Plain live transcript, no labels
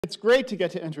It's great to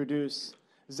get to introduce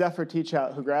Zephyr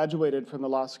Teachout, who graduated from the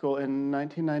law school in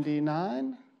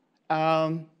 1999.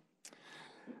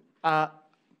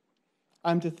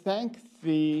 I'm to thank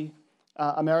the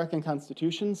American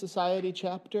Constitution Society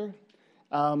chapter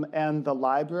and the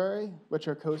library, which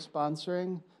are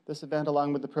co-sponsoring this event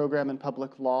along with the program in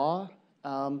public law.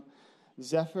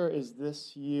 Zephyr is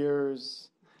this year's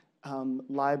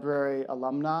library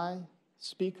alumni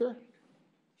speaker.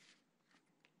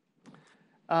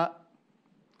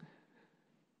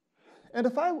 And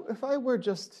if I were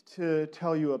just to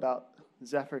tell you about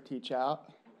Zephyr Teachout,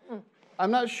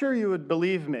 I'm not sure you would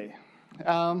believe me.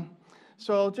 So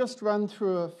I'll just run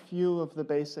through a few of the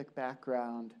basic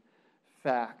background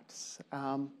facts.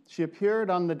 She appeared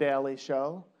on The Daily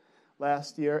Show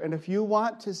last year, and if you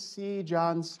want to see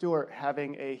Jon Stewart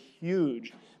having a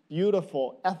huge,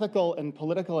 beautiful, ethical and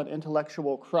political and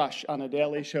intellectual crush on a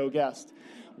Daily Show guest,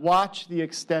 watch the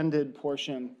extended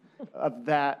portion of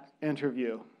that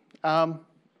interview. You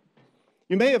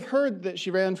may have heard that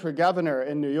she ran for governor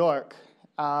in New York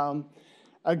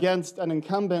against an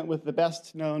incumbent with the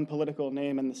best-known political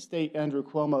name in the state, Andrew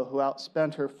Cuomo, who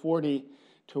outspent her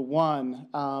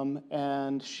 40-1,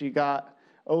 and she got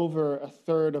over a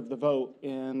third of the vote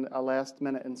in a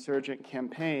last-minute insurgent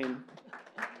campaign.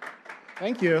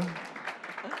 Thank you.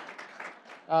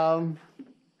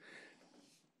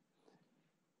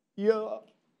 You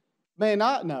may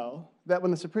not know that when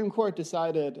the Supreme Court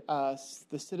decided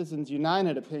the Citizens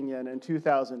United opinion in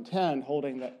 2010,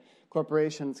 holding that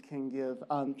corporations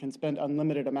can spend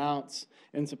unlimited amounts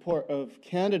in support of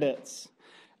candidates,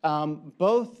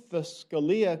 both the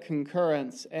Scalia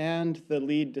concurrence and the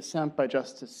lead dissent by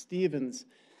Justice Stevens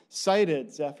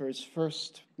cited Zephyr's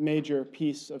first major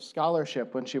piece of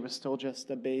scholarship when she was still just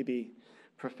a baby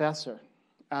professor.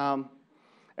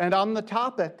 And on the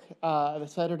topic, they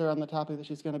cited her on the topic that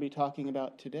she's going to be talking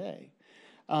about today,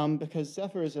 because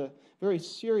Zephyr is a very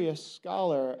serious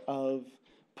scholar of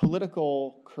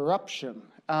political corruption,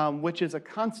 which is a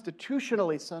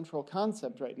constitutionally central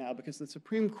concept right now, because the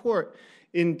Supreme Court,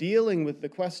 in dealing with the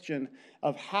question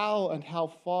of how and how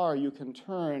far you can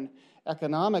turn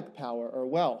economic power or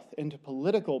wealth into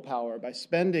political power by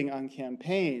spending on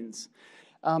campaigns,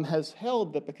 has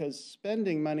held that because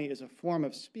spending money is a form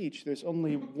of speech, there's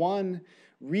only one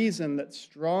reason that's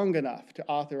strong enough to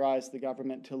authorize the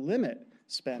government to limit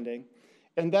spending,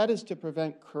 and that is to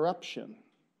prevent corruption.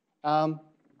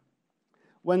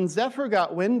 When Zephyr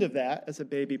got wind of that as a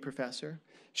baby professor,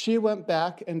 she went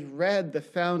back and read the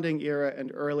founding era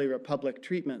and early republic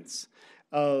treatments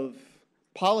of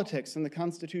politics and the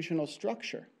constitutional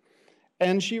structure.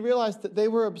 And she realized that they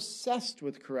were obsessed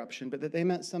with corruption, but that they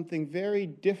meant something very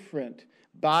different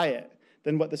by it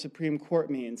than what the Supreme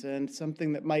Court means, and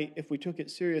something that might, if we took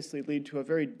it seriously, lead to a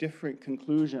very different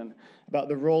conclusion about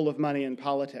the role of money in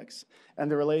politics and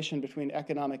the relation between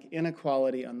economic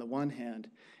inequality on the one hand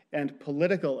and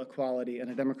political equality in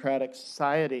a democratic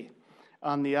society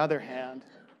on the other hand.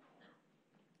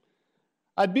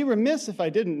 I'd be remiss if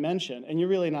I didn't mention, and you're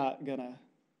really not going to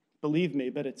believe me,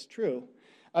 but it's true,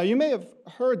 you may have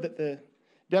heard that the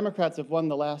Democrats have won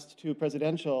the last two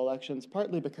presidential elections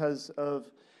partly because of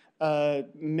a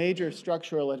major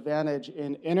structural advantage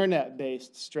in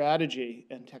internet-based strategy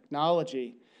and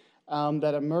technology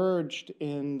that emerged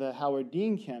in the Howard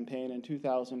Dean campaign in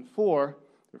 2004,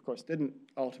 who of course didn't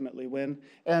ultimately win,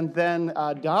 and then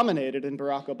dominated in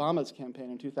Barack Obama's campaign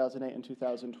in 2008 and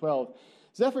 2012.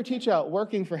 Zephyr Teachout,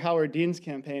 working for Howard Dean's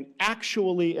campaign,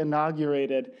 actually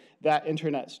inaugurated that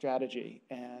internet strategy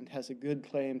and has a good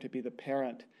claim to be the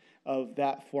parent of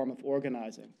that form of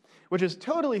organizing, which is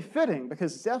totally fitting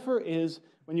because Zephyr is,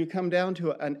 when you come down to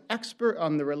it, an expert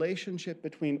on the relationship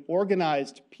between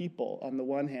organized people on the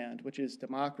one hand, which is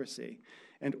democracy,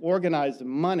 and organized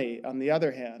money on the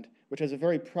other hand, which has a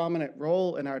very prominent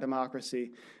role in our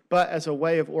democracy, but as a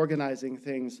way of organizing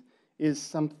things is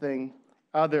something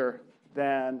other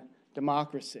than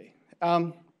democracy.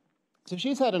 So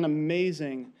she's had an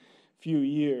amazing few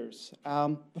years.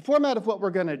 The format of what we're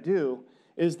going to do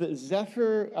is that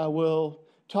Zephyr will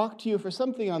talk to you for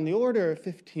something on the order of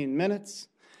 15 minutes.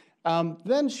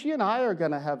 Then she and I are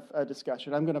going to have a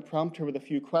discussion. I'm going to prompt her with a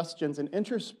few questions and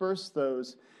intersperse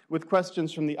those with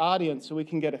questions from the audience so we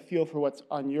can get a feel for what's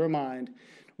on your mind,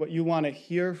 what you want to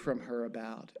hear from her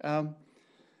about.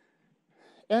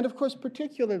 And of course,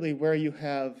 particularly where you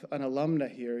have an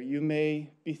alumna here, you may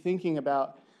be thinking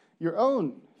about your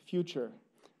own future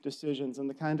decisions and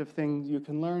the kind of things you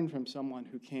can learn from someone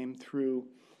who came through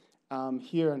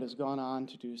here and has gone on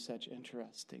to do such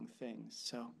interesting things.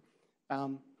 So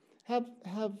have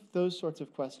those sorts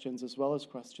of questions, as well as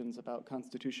questions about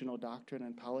constitutional doctrine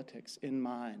and politics, in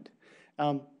mind.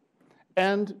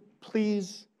 And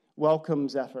please welcome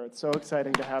Zephyr. It's so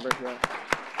exciting to have her here.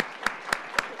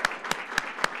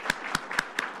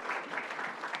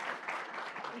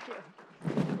 Thank you.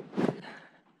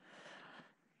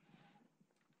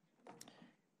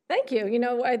 Thank you. You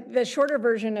know, the shorter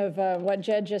version of what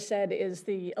Jed just said is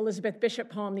the Elizabeth Bishop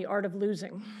poem, The Art of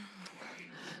Losing.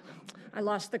 I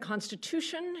lost the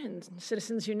Constitution and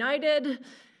Citizens United,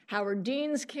 Howard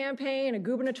Dean's campaign, a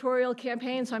gubernatorial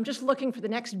campaign, so I'm just looking for the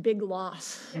next big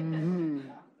loss. Mm-hmm.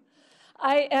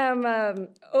 I am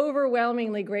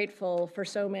overwhelmingly grateful for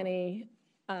so many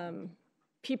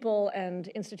people and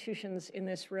institutions in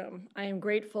this room. I am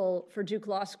grateful for Duke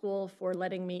Law School for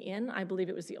letting me in. I believe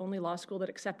it was the only law school that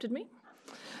accepted me.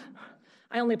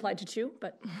 I only applied to 2,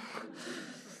 but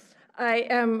I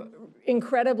am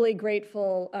incredibly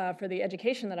grateful for the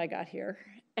education that I got here,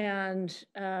 and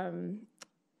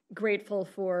grateful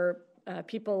for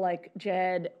people like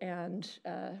Jed and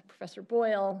Professor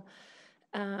Boyle,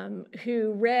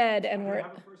 who read and were... You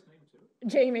have a first name too?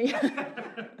 Jamie.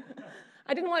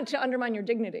 I didn't want to undermine your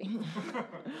dignity.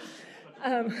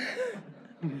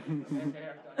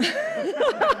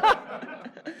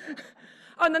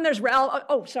 Oh, and then there's Ralph.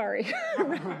 Oh, sorry.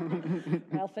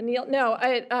 Ralph and Neil. No,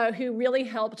 who really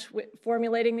helped with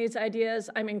formulating these ideas.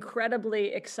 I'm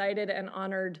incredibly excited and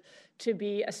honored to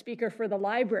be a speaker for the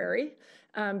library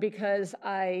because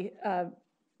I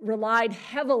relied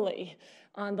heavily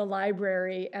on the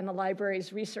library and the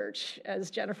library's research, as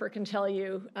Jennifer can tell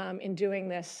you, in doing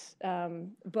this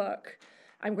book.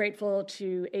 I'm grateful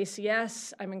to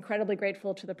ACS. I'm incredibly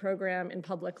grateful to the program in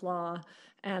public law.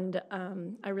 And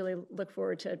I really look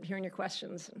forward to hearing your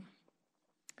questions and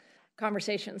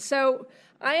conversations. So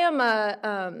I am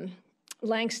a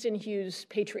Langston Hughes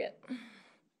patriot.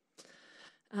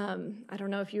 I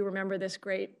don't know if you remember this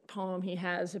great poem he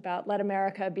has about let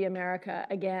America be America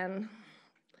again.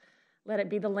 Let it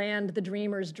be the land the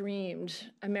dreamers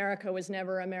dreamed. America was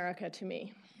never America to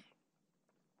me.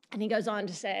 And he goes on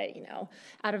to say, you know,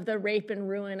 out of the rape and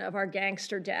ruin of our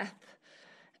gangster death,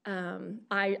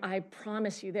 I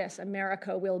promise you this,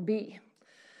 America will be.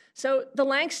 So the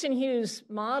Langston Hughes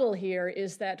model here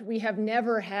is that we have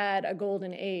never had a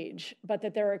golden age, but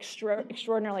that there are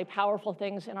extraordinarily powerful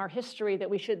things in our history that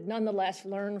we should nonetheless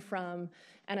learn from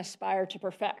and aspire to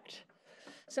perfect.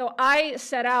 So I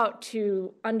set out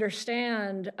to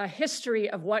understand a history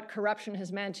of what corruption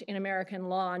has meant in American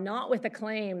law, not with the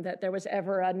claim that there was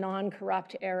ever a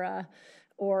non-corrupt era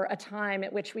or a time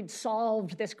at which we'd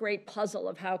solved this great puzzle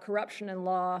of how corruption and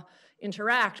law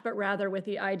interact, but rather with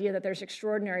the idea that there's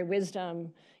extraordinary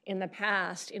wisdom in the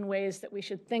past in ways that we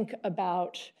should think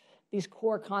about these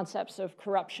core concepts of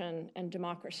corruption and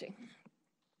democracy.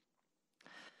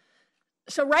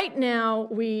 So right now,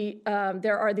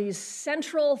 there are these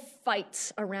central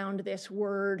fights around this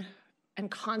word and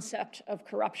concept of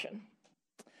corruption.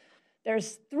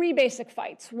 There's 3 basic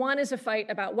fights. One is a fight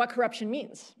about what corruption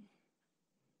means.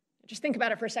 Just think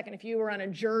about it for a second. If you were on a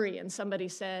jury and somebody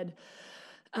said,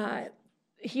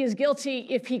 he is guilty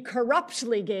if he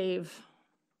corruptly gave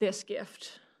this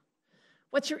gift,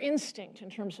 what's your instinct in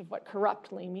terms of what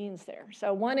corruptly means there?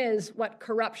 So one is what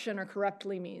corruption or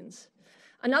corruptly means.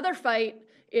 Another fight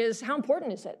is how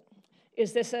important is it?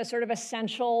 Is this a sort of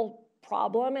essential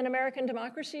problem in American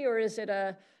democracy, or is it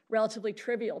a relatively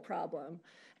trivial problem?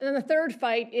 And then the third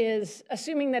fight is,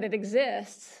 assuming that it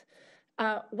exists,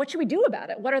 what should we do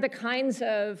about it? What are the kinds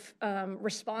of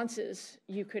responses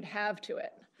you could have to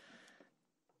it?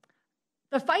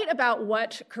 The fight about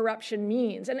what corruption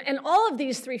means, and all of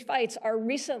these 3 fights are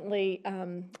recently,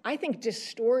 I think,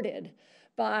 distorted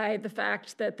by the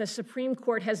fact that the Supreme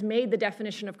Court has made the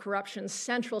definition of corruption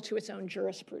central to its own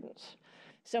jurisprudence.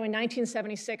 So in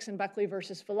 1976 in Buckley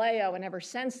versus Vallejo, and ever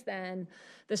since then,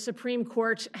 the Supreme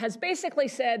Court has basically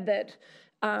said that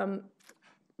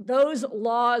those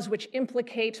laws which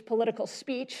implicate political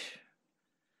speech,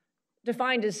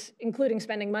 defined as including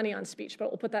spending money on speech, but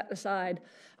we'll put that aside,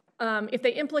 if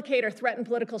they implicate or threaten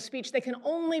political speech, they can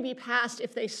only be passed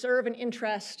if they serve an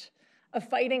interest of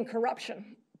fighting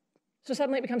corruption. So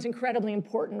suddenly it becomes incredibly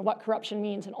important what corruption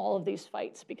means, and all of these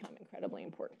fights become incredibly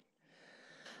important.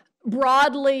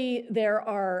 Broadly,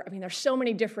 there's so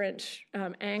many different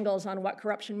angles on what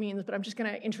corruption means, but I'm just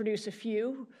going to introduce a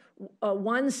few.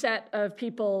 One set of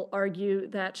people argue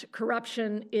that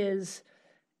corruption is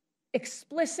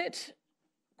explicit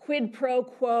quid pro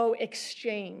quo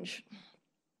exchange.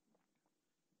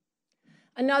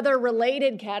 Another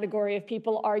related category of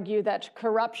people argue that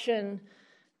corruption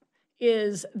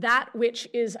is that which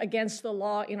is against the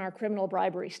law in our criminal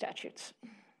bribery statutes.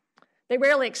 They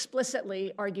rarely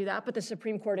explicitly argue that, but the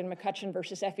Supreme Court in McCutcheon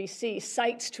versus FEC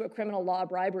cites to a criminal law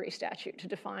bribery statute to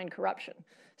define corruption.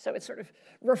 So it's sort of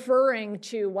referring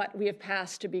to what we have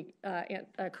passed to be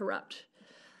corrupt.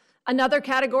 Another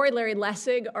category, Larry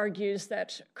Lessig argues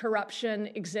that corruption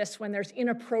exists when there's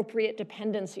inappropriate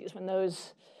dependencies, when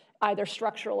those either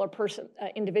structural or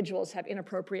individuals have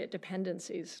inappropriate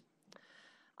dependencies.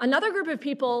 Another group of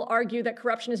people argue that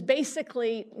corruption is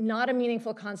basically not a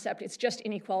meaningful concept, it's just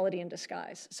inequality in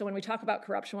disguise. So when we talk about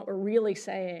corruption, what we're really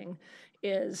saying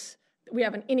is we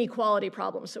have an inequality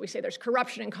problem. So we say there's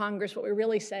corruption in Congress, what we're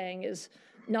really saying is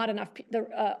not enough,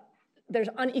 there's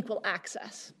unequal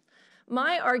access.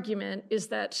 My argument is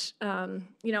that,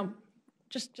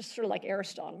 just sort of like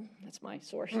Aristotle, that's my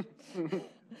source.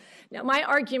 Now, my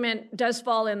argument does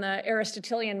fall in the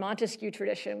Aristotelian Montesquieu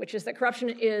tradition, which is that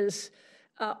corruption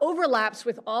overlaps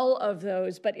with all of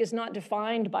those, but is not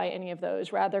defined by any of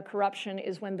those. Rather, corruption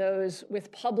is when those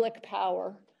with public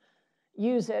power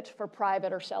use it for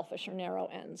private or selfish or narrow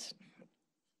ends.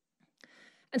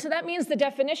 And so that means the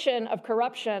definition of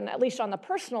corruption, at least on the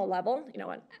personal level,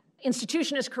 an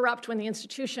institution is corrupt when the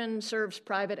institution serves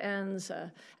private ends.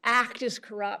 An act is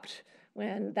corrupt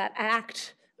when that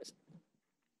act,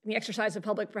 in the exercise of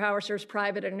public power, serves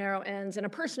private or narrow ends. And a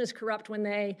person is corrupt when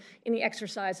they, in the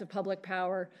exercise of public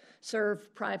power,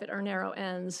 serve private or narrow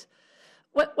ends.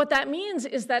 What that means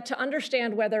is that to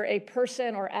understand whether a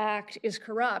person or act is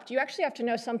corrupt, you actually have to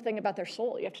know something about their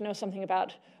soul. You have to know something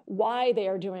about why they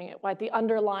are doing it, what the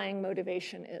underlying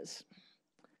motivation is.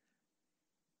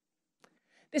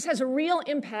 This has a real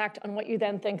impact on what you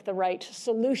then think the right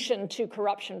solution to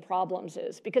corruption problems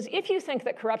is. Because if you think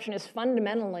that corruption is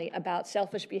fundamentally about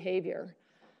selfish behavior,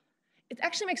 it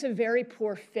actually makes a very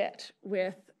poor fit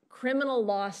with criminal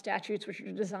law statutes which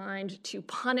are designed to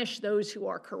punish those who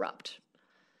are corrupt.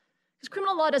 Because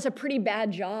criminal law does a pretty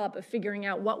bad job of figuring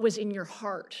out what was in your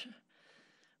heart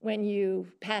when you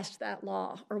passed that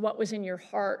law, or what was in your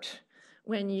heart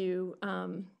when you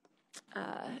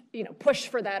push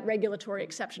for that regulatory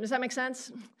exception. Does that make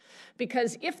sense?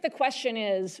 Because if the question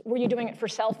is, were you doing it for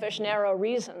selfish, narrow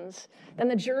reasons, then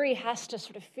the jury has to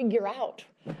sort of figure out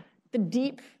the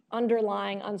deep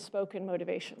underlying unspoken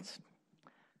motivations.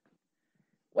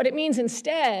 What it means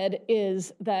instead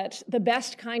is that the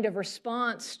best kind of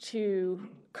response to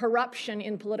corruption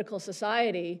in political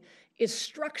society is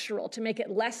structural, to make it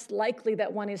less likely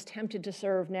that one is tempted to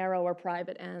serve narrow or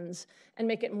private ends, and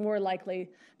make it more likely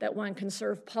that one can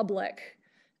serve public,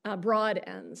 broad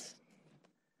ends.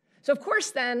 So of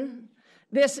course then,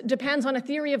 this depends on a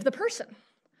theory of the person,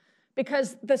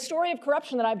 because the story of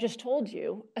corruption that I've just told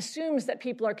you assumes that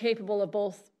people are capable of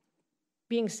both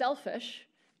being selfish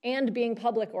and being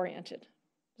public-oriented.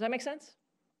 Does that make sense?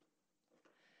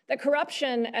 That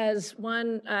corruption, as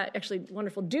one actually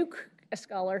wonderful Duke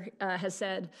scholar has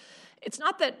said, it's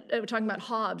not that, we're talking about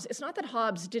Hobbes, it's not that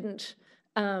Hobbes didn't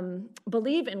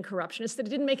believe in corruption, it's that it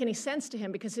didn't make any sense to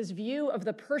him because his view of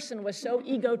the person was so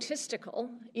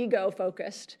egotistical,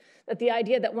 ego-focused, that the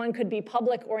idea that one could be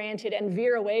public-oriented and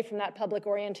veer away from that public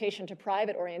orientation to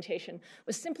private orientation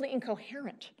was simply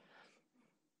incoherent.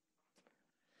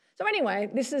 So anyway,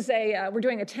 this is we're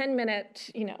doing a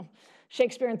 10-minute,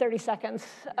 Shakespeare in 30 seconds.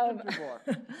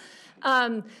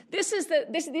 These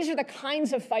are the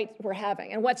kinds of fights we're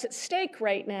having. And what's at stake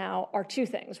right now are two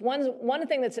things. One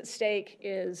thing that's at stake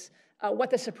is what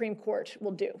the Supreme Court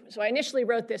will do. So I initially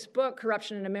wrote this book,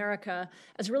 Corruption in America,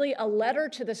 as really a letter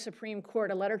to the Supreme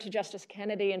Court, a letter to Justice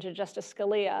Kennedy and to Justice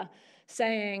Scalia,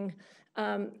 saying,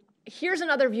 here's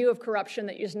another view of corruption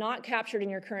that is not captured in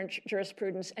your current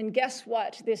jurisprudence, and guess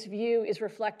what? This view is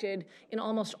reflected in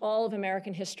almost all of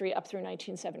American history up through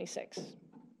 1976.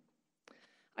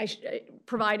 I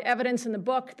provide evidence in the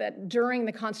book that during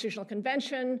the Constitutional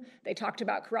Convention, they talked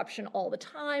about corruption all the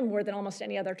time, more than almost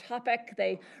any other topic.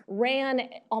 They ran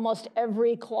almost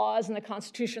every clause in the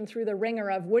Constitution through the ringer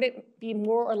of, would it be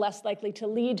more or less likely to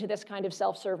lead to this kind of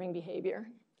self-serving behavior?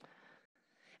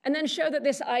 And then show that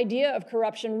this idea of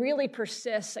corruption really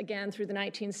persists again through the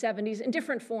 1970s in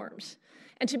different forms.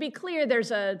 And to be clear,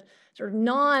 there's a sort of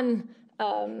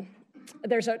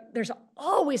there's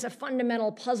always a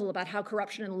fundamental puzzle about how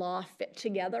corruption and law fit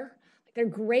together. There are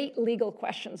great legal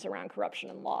questions around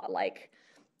corruption and law, like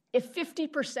if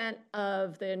 50%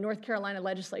 of the North Carolina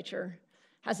legislature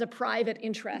has a private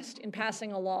interest in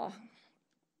passing a law,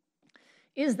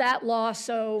 is that law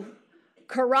so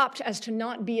corrupt as to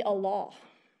not be a law?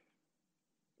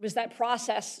 Was that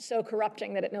process so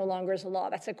corrupting that it no longer is a law?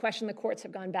 That's a question the courts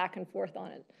have gone back and forth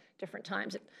on at different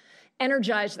times. It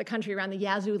energized the country around the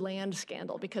Yazoo land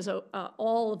scandal because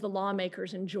all of the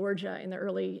lawmakers in Georgia in the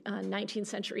early 19th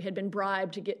century had been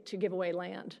bribed to give away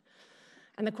land.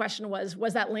 And the question was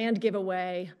that land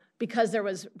giveaway, because there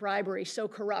was bribery, so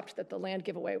corrupt that the land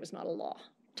giveaway was not a law?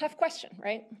 Tough question,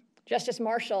 right? Justice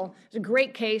Marshall, it was a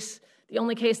great case, the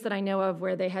only case that I know of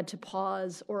where they had to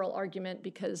pause oral argument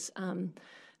because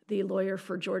the lawyer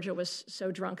for Georgia was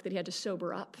so drunk that he had to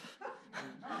sober up.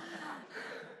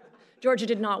 Georgia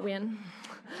did not win.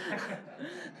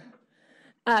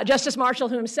 Justice Marshall,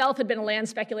 who himself had been a land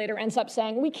speculator, ends up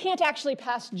saying, we can't actually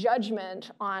pass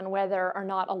judgment on whether or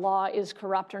not a law is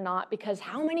corrupt or not, because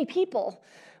how many people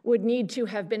would need to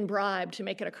have been bribed to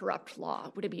make it a corrupt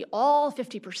law? Would it be all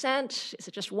 50%? Is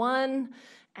it just one?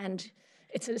 And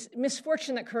it's a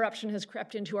misfortune that corruption has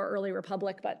crept into our early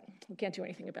republic, but we can't do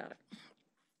anything about it.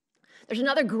 There's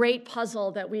another great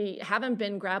puzzle that we haven't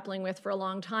been grappling with for a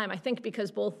long time, I think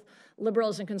because both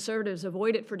liberals and conservatives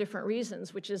avoid it for different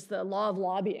reasons, which is the law of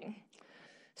lobbying.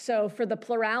 So for the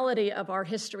plurality of our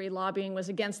history, lobbying was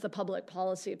against the public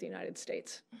policy of the United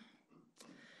States.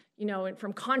 You know,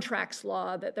 from contracts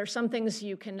law, that there's some things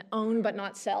you can own but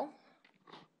not sell.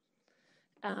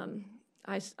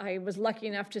 I was lucky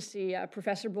enough to see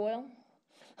Professor Boyle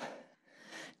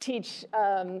teach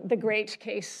the great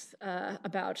case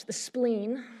about the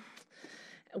spleen,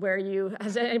 where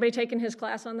has anybody taken his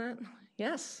class on that?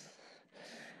 Yes.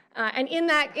 And in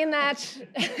that,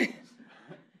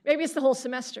 maybe it's the whole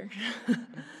semester.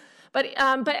 But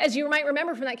as you might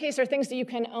remember from that case, there are things that you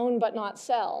can own but not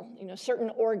sell. You know,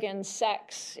 certain organs,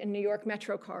 sex in New York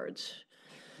Metro cards.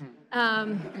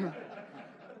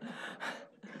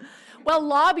 Well,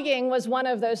 lobbying was one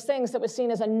of those things that was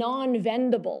seen as a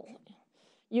non-vendable.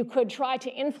 You could try to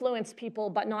influence people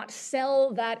but not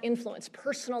sell that influence.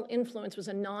 Personal influence was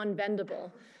a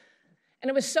non-vendable. And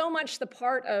it was so much the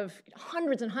part of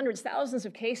hundreds and hundreds, thousands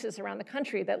of cases around the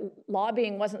country that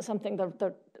lobbying wasn't something,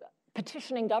 the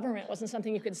petitioning government wasn't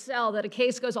something you could sell, that a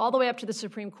case goes all the way up to the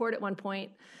Supreme Court at one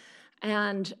point.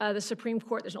 And the Supreme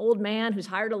Court, there's an old man who's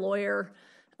hired a lawyer.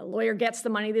 A lawyer gets the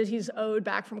money that he's owed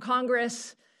back from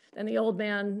Congress. Then the old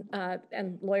man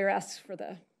and lawyer asks for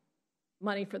the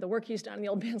money for the work he's done. And the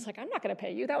old man's like, I'm not going to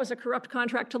pay you. That was a corrupt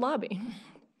contract to lobby.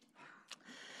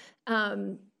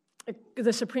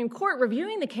 The Supreme Court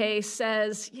reviewing the case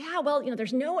says, yeah, well, you know,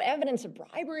 there's no evidence of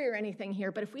bribery or anything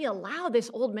here, but if we allow this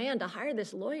old man to hire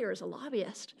this lawyer as a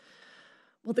lobbyist,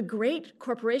 well, the great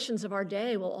corporations of our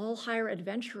day will all hire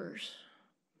adventurers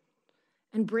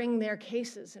and bring their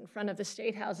cases in front of the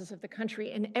state houses of the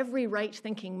country, and every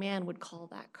right-thinking man would call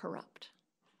that corrupt.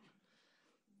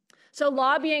 So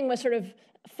lobbying was sort of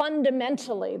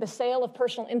fundamentally, the sale of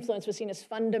personal influence was seen as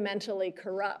fundamentally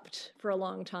corrupt for a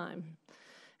long time.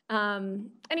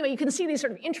 Anyway, you can see these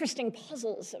sort of interesting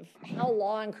puzzles of how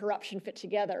law and corruption fit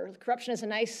together. Corruption is a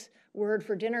nice word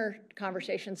for dinner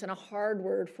conversations and a hard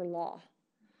word for law.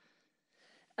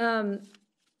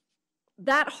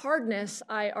 That hardness,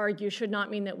 I argue, should not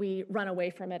mean that we run away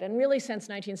from it. And really, since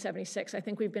 1976, I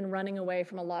think we've been running away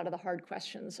from a lot of the hard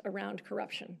questions around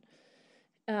corruption.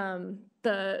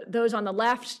 Those on the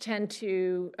left tend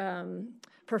to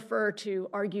prefer to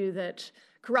argue that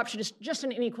corruption is just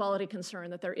an inequality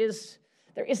concern, that there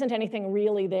isn't anything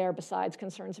really there besides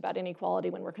concerns about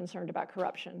inequality when we're concerned about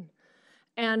corruption.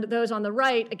 And those on the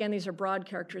right, again, these are broad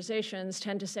characterizations,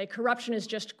 tend to say corruption is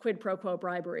just quid pro quo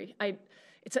bribery.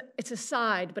 It's a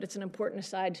side, but it's an important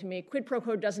aside to me. Quid pro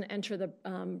quo doesn't enter the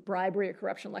bribery or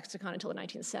corruption lexicon until the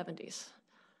 1970s.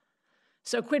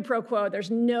 So quid pro quo, there's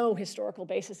no historical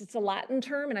basis. It's a Latin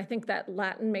term, and I think that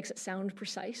Latin makes it sound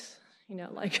precise. You know,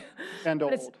 like... And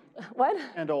old. What?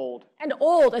 And old. And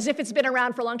old, as if it's been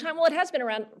around for a long time. Well, it has been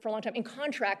around for a long time in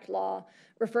contract law,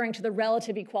 referring to the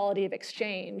relative equality of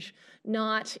exchange,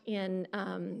 not in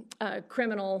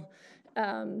criminal...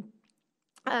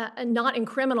 not in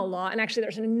criminal law, and actually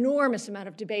there's an enormous amount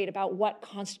of debate about what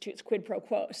constitutes quid pro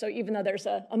quo. So even though there's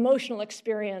an emotional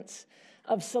experience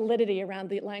of solidity around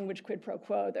the language quid pro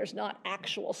quo, there's not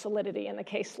actual solidity in the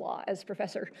case law, as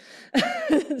Professor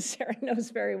Sarah knows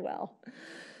very well.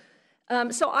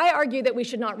 So I argue that we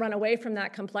should not run away from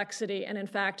that complexity and in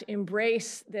fact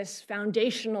embrace this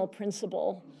foundational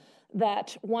principle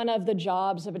that one of the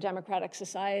jobs of a democratic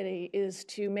society is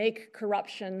to make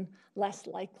corruption less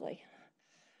likely.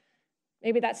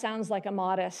 Maybe that sounds like a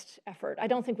modest effort. I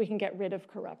don't think we can get rid of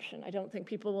corruption. I don't think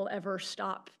people will ever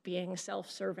stop being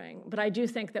self-serving. But I do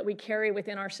think that we carry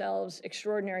within ourselves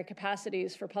extraordinary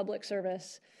capacities for public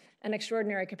service and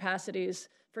extraordinary capacities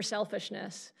for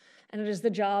selfishness, and it is the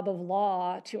job of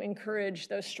law to encourage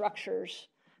those structures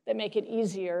that make it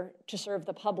easier to serve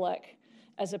the public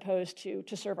as opposed to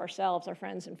serve ourselves, our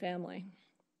friends, and family.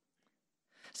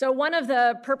 So one of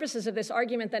the purposes of this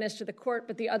argument then is to the court,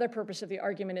 but the other purpose of the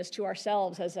argument is to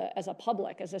ourselves as a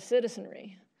public, as a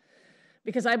citizenry.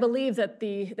 Because I believe that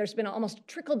there's been almost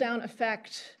trickle-down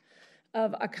effect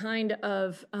of a kind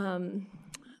of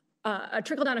a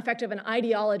trickle-down effect of an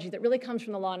ideology that really comes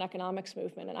from the law and economics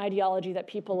movement, an ideology that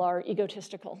people are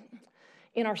egotistical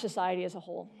in our society as a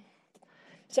whole.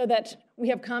 So that we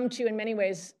have come to, in many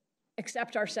ways,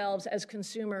 accept ourselves as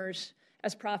consumers,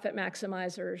 as profit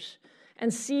maximizers,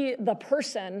 and see the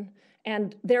person,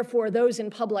 and therefore those in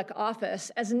public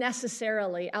office, as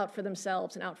necessarily out for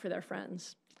themselves and out for their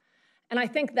friends. And I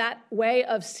think that way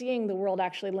of seeing the world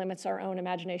actually limits our own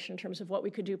imagination in terms of what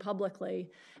we could do publicly,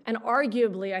 and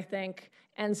arguably, I think,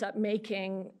 ends up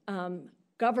making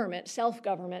government,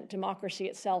 self-government, democracy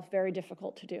itself very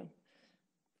difficult to do.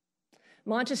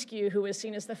 Montesquieu, who was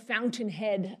seen as the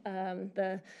fountainhead,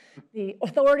 the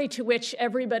authority to which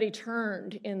everybody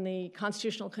turned in the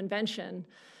Constitutional Convention,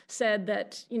 said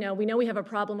that, we know we have a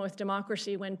problem with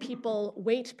democracy when people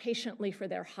wait patiently for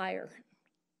their hire.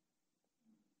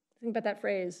 Think about that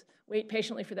phrase, wait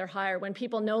patiently for their hire, when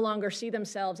people no longer see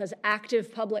themselves as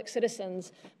active public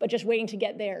citizens, but just waiting to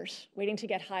get theirs, waiting to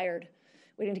get hired,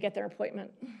 waiting to get their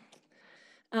appointment.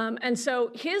 And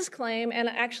so his claim, and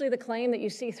actually the claim that you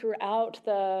see throughout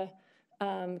the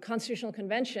Constitutional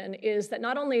Convention, is that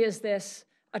not only is this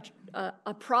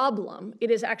a problem, it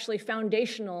is actually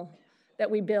foundational that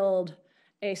we build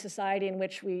a society in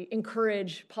which we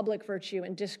encourage public virtue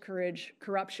and discourage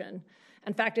corruption.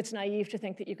 In fact, it's naive to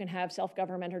think that you can have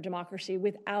self-government or democracy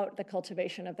without the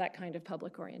cultivation of that kind of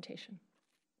public orientation.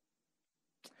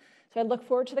 So I look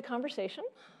forward to the conversation.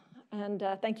 And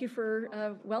thank you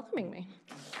for welcoming me.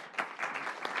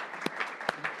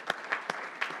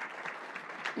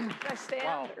 Can I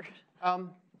stand? Wow.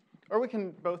 Or we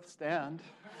can both stand.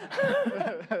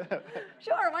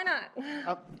 Sure, why not?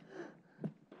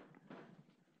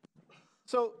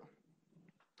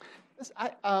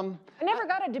 I never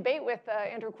got a debate with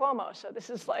Andrew Cuomo, so this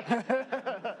is like...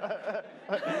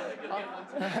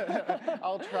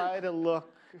 I'll try to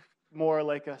look more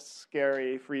like a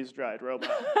scary freeze-dried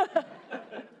robot.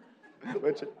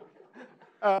 Which,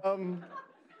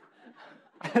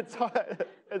 it's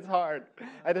hard.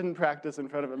 I didn't practice in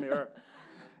front of a mirror.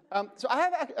 So I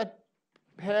have a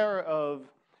pair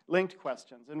of linked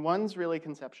questions, and one's really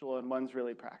conceptual and one's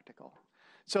really practical.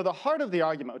 So the heart of the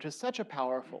argument, which is such a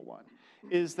powerful one,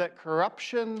 is that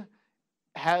corruption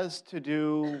has to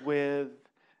do with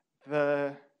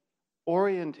the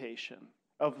orientation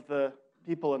of the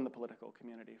people in the political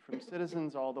community, from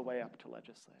citizens all the way up to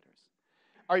legislators.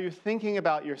 Are you thinking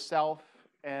about yourself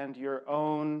and your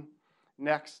own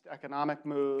next economic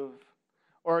move,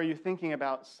 or are you thinking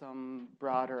about some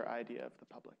broader idea of the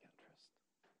public interest?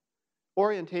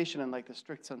 Orientation in like the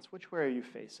strict sense, which way are you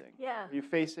facing? Yeah. Are you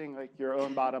facing like your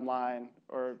own bottom line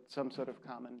or some sort of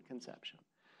common conception?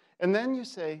 And then you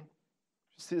say,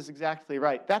 this is exactly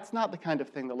right. That's not the kind of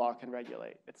thing the law can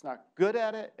regulate. It's not good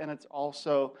at it, and it's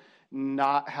also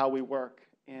not how we work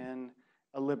in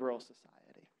a liberal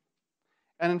society.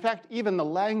 And in fact, even the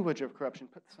language of corruption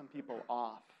puts some people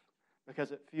off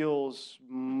because it feels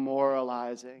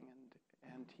moralizing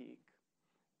and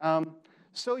antique.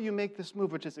 So you make this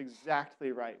move, which is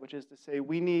exactly right, which is to say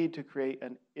we need to create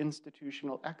an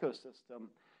institutional ecosystem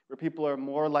where people are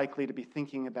more likely to be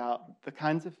thinking about the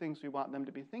kinds of things we want them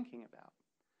to be thinking about,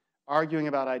 arguing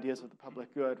about ideas of the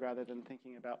public good rather than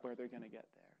thinking about where they're going to get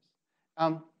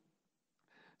theirs.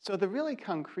 So the really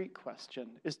concrete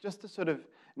question is just to sort of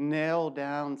nail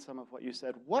down some of what you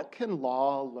said. What can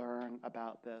law learn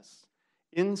about this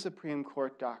in Supreme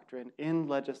Court doctrine, in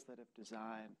legislative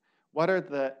design? What are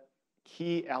the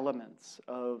key elements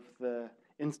of the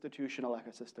institutional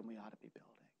ecosystem we ought to be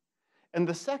building? And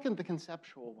the second, the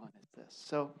conceptual one, is this.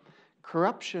 So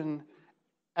corruption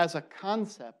as a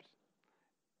concept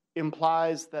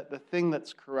implies that the thing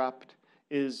that's corrupt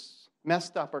is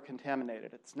messed up or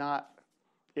contaminated. It's not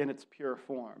in its pure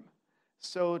form.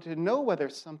 So to know whether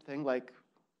something like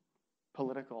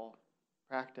political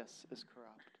practice is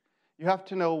corrupt, you have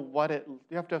to know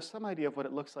you have to have some idea of what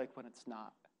it looks like when it's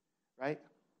not, right?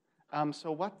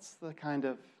 So what's the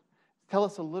tell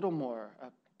us a little more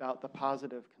about the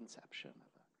positive conception of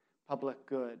a public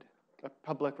good, a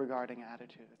public regarding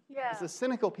attitude. Yeah. Because the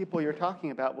cynical people you're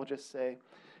talking about will just say,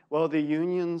 well, the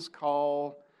unions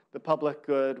call the public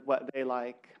good what they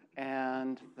like,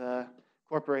 and the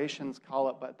corporations call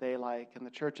it what they like, and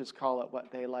the churches call it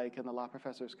what they like, and the law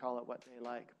professors call it what they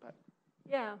like. But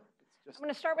Yeah. I'm going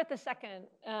to start with the second,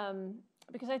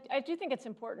 because I do think it's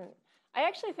important. I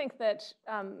actually think that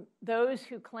those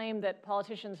who claim that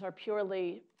politicians are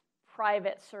purely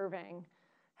private serving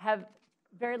have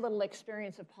very little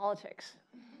experience of politics.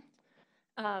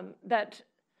 In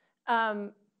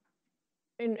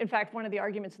fact, one of the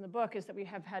arguments in the book is that we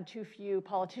have had too few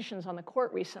politicians on the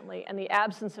court recently, and the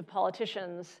absence of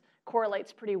politicians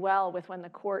correlates pretty well with when the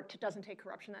court doesn't take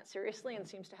corruption that seriously and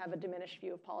seems to have a diminished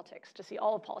view of politics, to see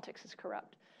all of politics as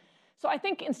corrupt. So I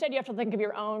think instead you have to think of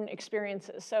your own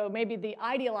experiences. So maybe the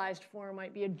idealized form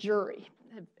might be a jury.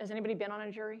 Has anybody been on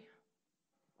a jury?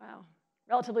 Wow,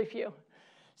 relatively few.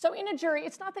 So in a jury,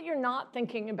 it's not that you're not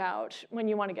thinking about when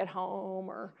you want to get home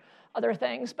or other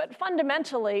things, but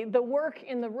fundamentally, the work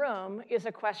in the room is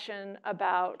a question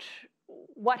about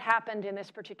what happened in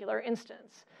this particular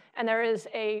instance. And there is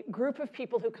a group of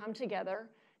people who come together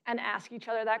and ask each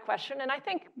other that question. And I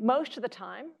think most of the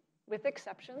time, with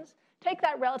exceptions, take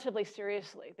that relatively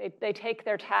seriously. They take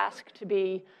their task to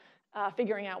be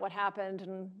figuring out what happened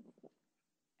and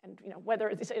whether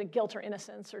it's guilt or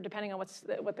innocence, or depending on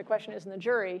what the question is in the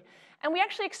jury. And we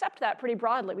actually accept that pretty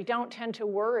broadly. We don't tend to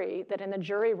worry that in the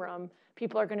jury room,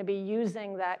 people are going to be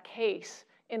using that case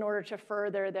in order to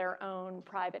further their own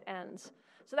private ends.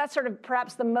 So that's sort of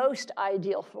perhaps the most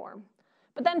ideal form.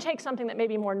 But then take something that may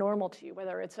be more normal to you,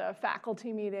 whether it's a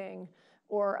faculty meeting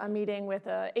or a meeting with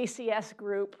an ACS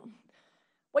group.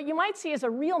 What you might see is a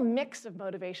real mix of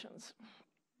motivations.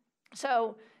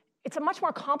 So it's a much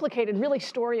more complicated, really,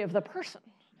 story of the person,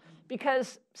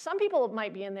 because some people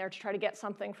might be in there to try to get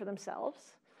something for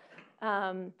themselves.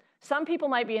 Some people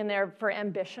might be in there for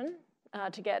ambition,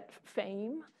 to get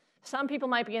fame. Some people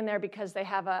might be in there because they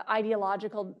have an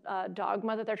ideological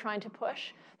dogma that they're trying to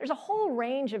push. There's a whole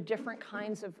range of different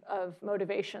kinds of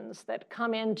motivations that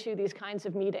come into these kinds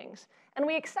of meetings, and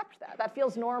we accept that. That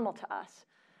feels normal to us.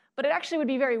 But it actually would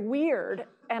be very weird,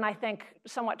 and I think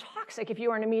somewhat toxic, if you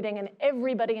were in a meeting and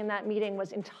everybody in that meeting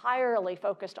was entirely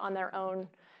focused on their own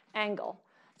angle.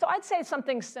 So I'd say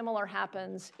something similar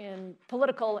happens in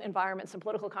political environments and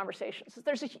political conversations.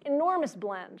 There's an enormous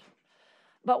blend.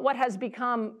 But what has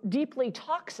become deeply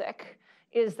toxic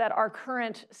is that our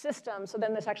current system, so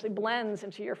then this actually blends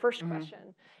into your first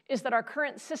question, is that our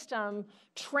current system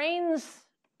trains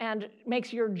and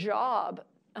makes your job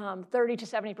 30 to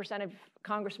 70% of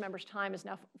Congress members' time is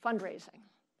now fundraising.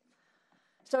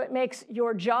 So it makes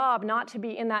your job not to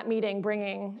be in that meeting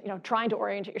trying to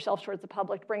orientate yourself towards the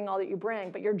public, bringing all that you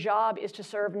bring, but your job is to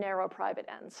serve narrow private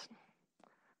ends.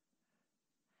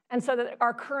 And so that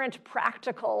our current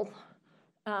practical,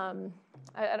 does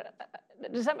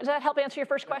that help answer your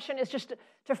first question? Is just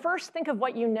to first think of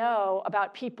what you know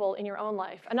about people in your own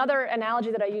life. Another analogy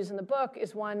that I use in the book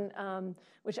is one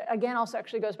which, again, also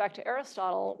actually goes back to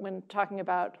Aristotle when talking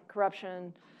about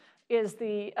corruption, is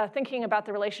the thinking about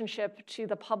the relationship to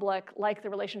the public like the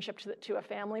relationship to a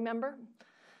family member.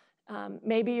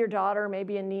 Maybe your daughter,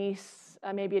 maybe a niece,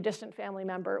 maybe a distant family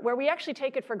member, where we actually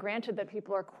take it for granted that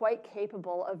people are quite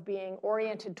capable of being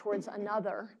oriented towards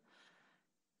another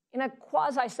in a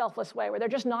quasi-selfless way, where they're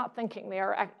just not thinking. They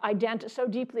are so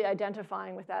deeply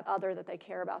identifying with that other that they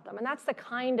care about them. And that's the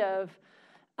kind of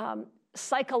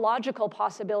psychological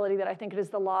possibility that I think it is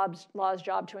the law's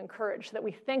job to encourage, so that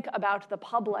we think about the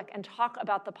public and talk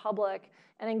about the public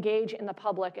and engage in the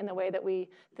public in the way that we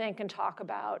think and talk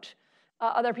about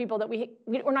other people that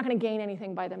we're not going to gain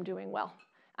anything by them doing well.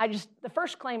 The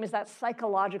first claim is that's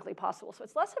psychologically possible. So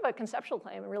it's less of a conceptual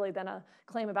claim, really, than a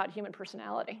claim about human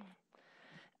personality.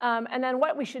 And then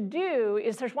what we should do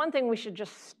is there's one thing we should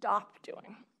just stop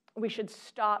doing. We should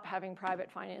stop having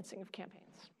private financing of campaigns.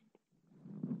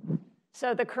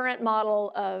 So the current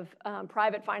model of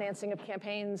private financing of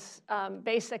campaigns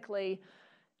basically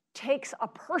takes a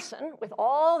person with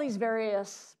all these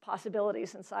various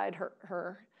possibilities inside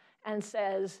her and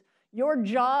says, your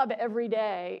job every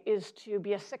day is to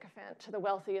be a sycophant to the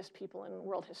wealthiest people in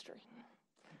world history,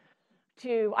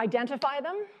 to identify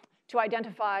them, to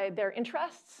identify their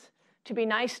interests, to be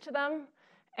nice to them,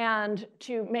 and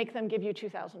to make them give you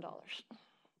 $2,000.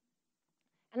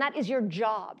 And that is your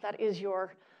job. That is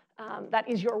your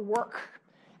work.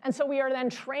 And so we are then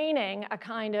training a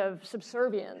kind of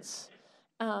subservience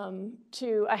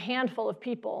to a handful of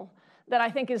people that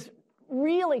I think is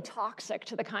really toxic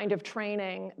to the kind of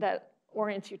training that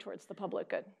orients you towards the public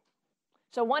good.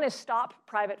 So one is stop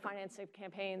private financing of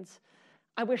campaigns.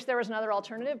 I wish there was another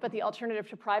alternative, but the alternative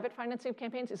to private financing of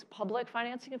campaigns is public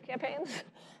financing of campaigns.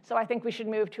 So I think we should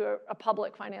move to a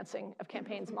public financing of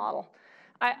campaigns model.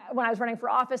 When I was running for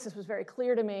office, this was very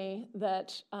clear to me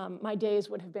that my days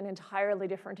would have been entirely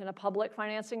different in a public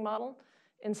financing model.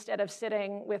 instead of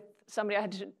sitting with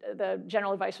somebody. The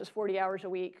general advice was 40 hours a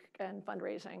week and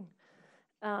fundraising.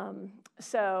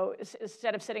 So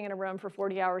instead of sitting in a room for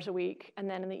 40 hours a week and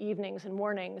then in the evenings and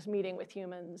mornings meeting with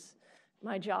humans,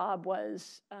 my job would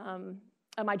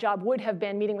have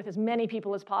been meeting with as many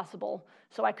people as possible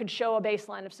so I could show a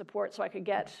baseline of support so I could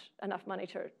get enough money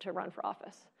to run for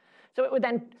office. So it would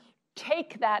then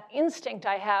take that instinct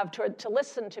I have to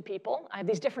listen to people. I have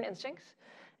these different instincts,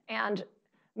 and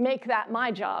make that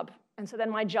my job. And so then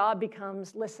my job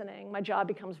becomes listening. My job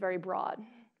becomes very broad.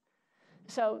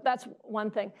 So that's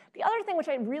one thing. The other thing, which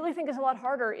I really think is a lot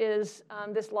harder, is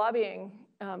this lobbying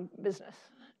business.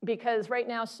 Because right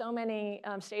now, so many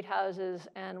state houses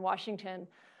and Washington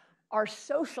are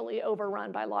socially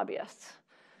overrun by lobbyists.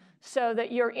 So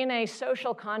that you're in a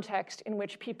social context in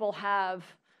which people have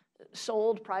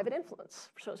sold private influence,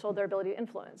 sold their ability to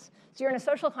influence. So you're in a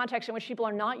social context in which people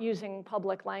are not using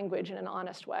public language in an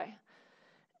honest way.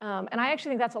 And I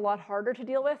actually think that's a lot harder to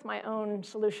deal with. My own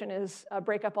solution is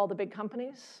break up all the big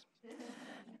companies.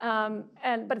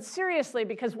 But it's seriously,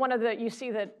 because you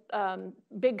see that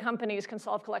big companies can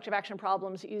solve collective action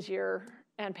problems easier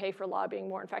and pay for lobbying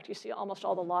more. In fact, you see almost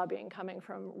all the lobbying coming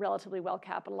from relatively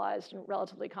well-capitalized and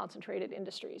relatively concentrated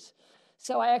industries.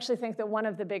 So I actually think that one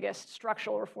of the biggest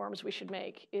structural reforms we should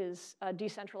make is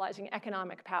decentralizing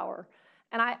economic power.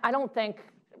 And I don't think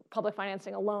public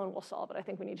financing alone will solve it. I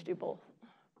think we need to do both.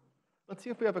 Let's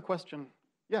see if we have a question.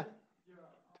 Yeah,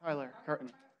 Tyler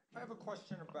Carton. I have a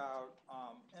question about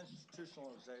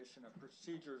institutionalization of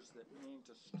procedures that mean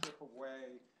to strip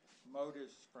away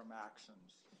motives from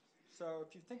actions. So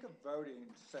if you think of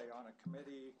voting, say, on a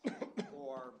committee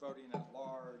or voting at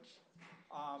large,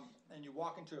 and you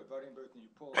walk into a voting booth and you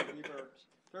pull a lever,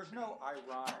 there's no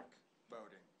ironic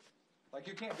voting. Like,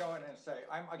 you can't go in and say,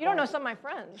 you don't know some of my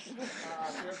friends.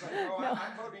 No.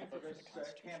 I'm voting for this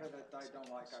candidate that I don't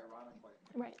like, ironically.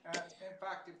 Right. In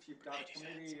fact, if you've got a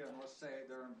committee, and let's say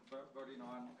they're voting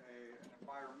on an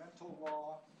environmental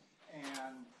law,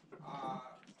 and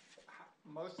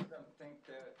most of them think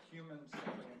that humans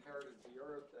simply inherited the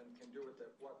earth and can do with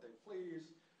it what they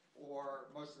please, or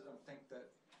most of them think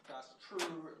that that's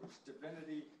true, it was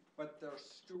divinity, but they're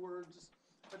stewards.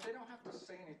 But they don't have to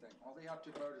say anything. All they have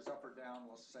to vote is up or down,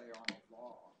 let's say, on a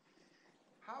law.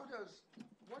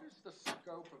 What is the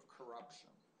scope of corruption?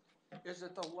 Is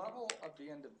it the level of the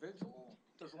individual?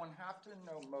 Does one have to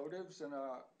know motives in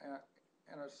a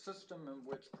system in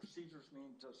which procedures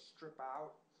mean to strip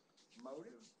out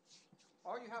motive?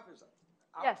 All you have is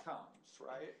outcomes,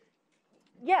 right?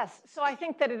 Yes, so I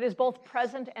think that it is both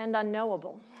present and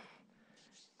unknowable.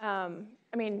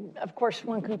 I mean, of course,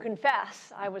 one can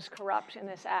confess I was corrupt in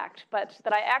this act, but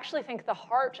that I actually think the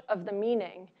heart of the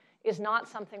meaning is not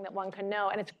something that one can know.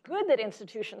 And it's good that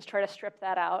institutions try to strip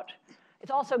that out.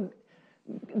 It's also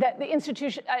that the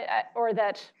institution, or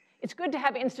that it's good to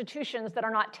have institutions that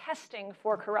are not testing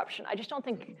for corruption. I just don't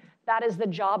think that is the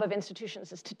job of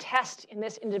institutions, is to test in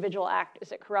this individual act,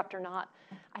 is it corrupt or not.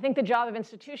 I think the job of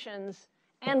institutions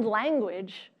and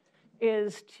language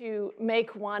is to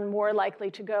make one more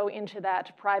likely to go into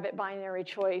that private binary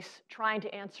choice, trying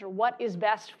to answer what is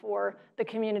best for the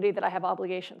community that I have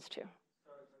obligations to. So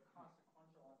it's a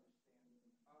consequential understanding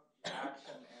of the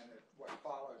action and what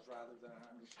follows, rather than an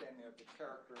understanding of the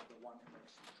character of the one who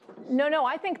makes the choice. No,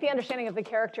 I think the understanding of the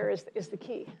character is the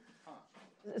key.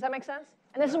 Does that make sense?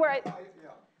 And this is where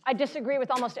I disagree with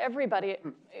almost everybody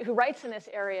who writes in this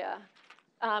area,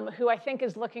 who I think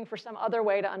is looking for some other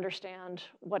way to understand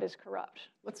what is corrupt.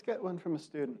 Let's get one from a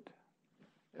student.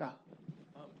 Yeah.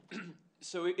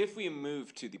 So if we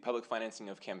move to the public financing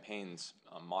of campaigns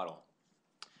model,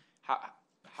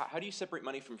 how do you separate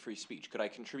money from free speech? Could I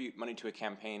contribute money to a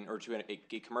campaign or to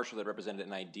a commercial that represented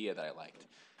an idea that I liked?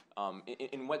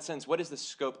 In what sense, what is the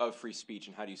scope of free speech,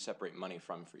 and how do you separate money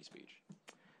from free speech?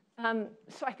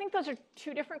 So I think those are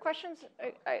two different questions.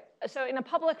 So in a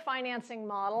public financing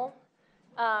model,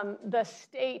 the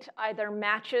state either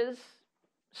matches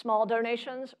small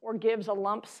donations or gives a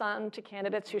lump sum to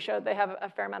candidates who showed they have a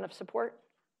fair amount of support.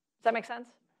 Does that make sense?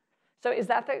 So is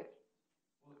that the...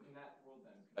 Well, in that world,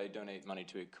 then, I donate money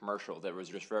to a commercial that was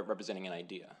just representing an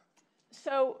idea.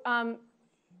 So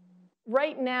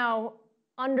right now,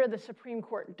 under the Supreme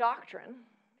Court doctrine,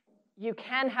 you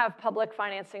can have public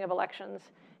financing of elections,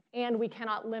 and we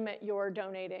cannot limit your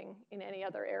donating in any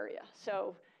other area.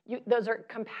 So those are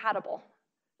compatible.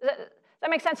 Does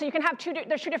that make sense? So you can have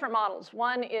there's two different models.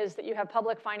 One is that you have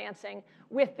public financing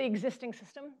with the existing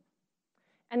system,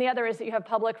 and the other is that you have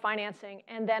public financing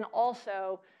and then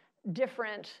also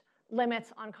different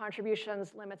limits on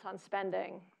contributions, limits on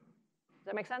spending. Does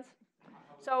that make sense?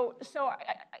 How So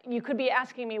you could be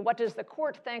asking me, what does the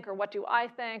court think, or what do I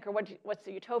think, or what's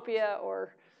the utopia,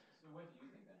 or? So what do you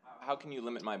think then? How can you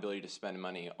limit my ability to spend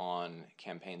money on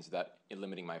campaigns without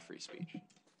limiting my free speech?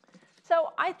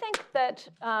 So I think that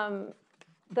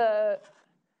the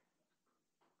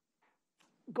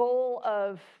goal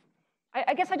of,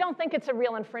 I guess I don't think it's a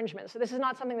real infringement. So this is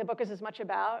not something the book is as much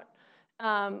about.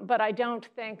 But I don't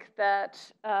think that,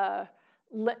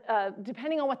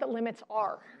 depending on what the limits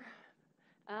are,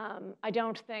 I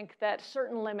don't think that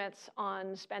certain limits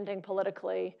on spending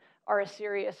politically are a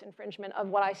serious infringement of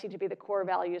what I see to be the core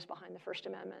values behind the First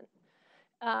Amendment.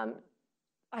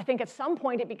 I think at some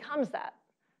point it becomes that.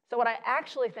 So what I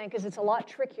actually think is it's a lot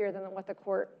trickier than what the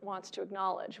court wants to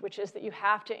acknowledge, which is that you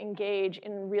have to engage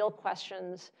in real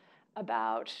questions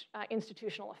about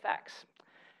institutional effects.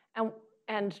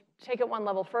 And take it one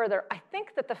level further, I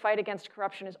think that the fight against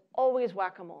corruption is always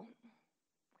whack-a-mole.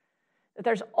 That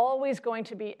there's always going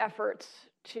to be efforts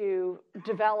to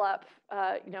develop,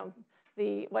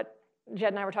 what Jed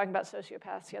and I were talking about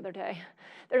sociopaths the other day.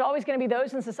 There's always going to be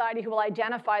those in society who will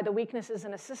identify the weaknesses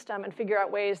in a system and figure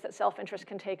out ways that self-interest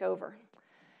can take over.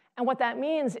 And what that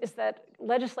means is that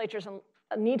legislatures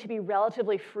need to be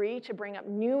relatively free to bring up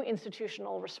new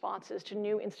institutional responses to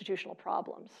new institutional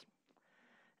problems.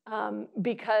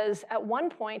 Because at one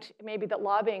point, it may be that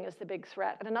lobbying is the big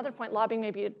threat. At another point, lobbying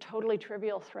may be a totally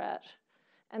trivial threat.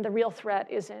 And the real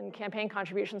threat is in campaign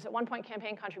contributions. At one point,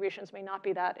 campaign contributions may not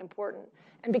be that important.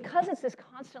 And because it's this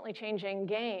constantly changing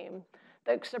game,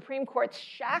 the Supreme Court's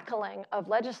shackling of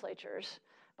legislatures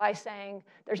by saying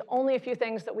there's only a few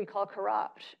things that we call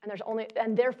corrupt,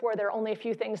 and therefore there are only a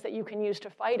few things that you can use to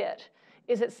fight it,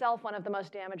 is itself one of the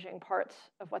most damaging parts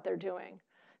of what they're doing.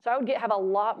 So I would have a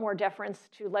lot more deference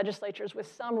to legislatures with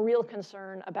some real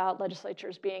concern about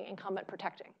legislatures being incumbent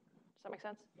protecting. Does that make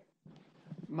sense?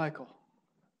 Michael.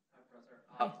 Hi, Professor.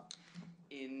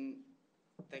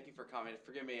 Thank you for coming.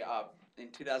 Forgive me. In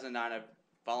 2009, I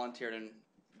volunteered and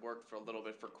worked for a little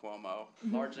bit for Cuomo,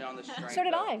 largely on the strength. So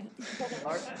did I.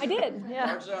 I did. Yeah.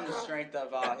 Largely on the strength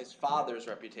of his father's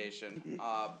reputation.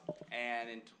 And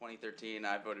in 2013,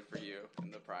 I voted for you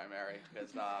in the primary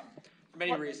because. For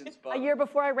many reasons, but... A year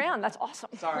before I ran, that's awesome.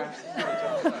 Sorry,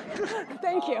 sorry.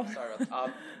 Thank you. Sorry about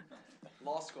that.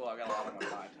 Law school, I've got a lot on my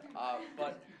mind.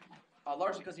 But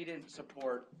largely because he didn't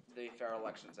support the Fair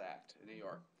Elections Act in New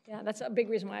York. Yeah, that's a big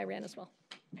reason why I ran as well.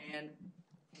 And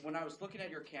when I was looking at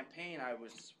your campaign, I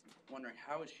was wondering,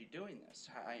 how is she doing this?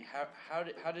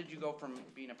 How did you go from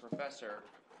being a professor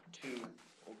to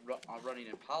running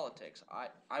in politics?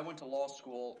 I went to law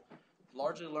school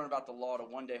largely learn about the law to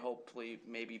one day hopefully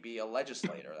maybe be a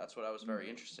legislator. That's what I was very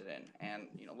interested in. And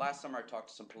last summer I talked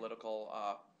to some political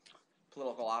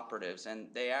operatives, and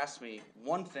they asked me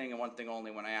one thing and one thing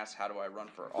only when I asked how do I run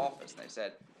for office. And they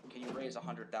said, can you raise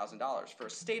 $100,000 for a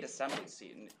state assembly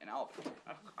seat in Alabama?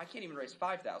 I can't even raise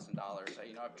 $5,000.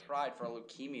 I've tried for a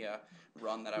leukemia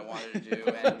run that I wanted to do,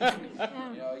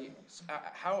 and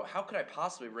how could I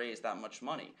possibly raise that much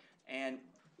money? And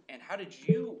how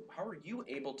are you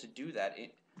able to do that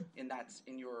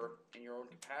in your own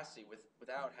capacity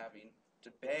without having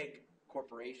to beg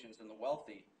corporations and the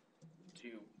wealthy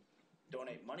to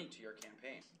donate money to your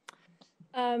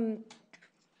campaign?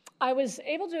 I was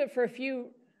able to do it for a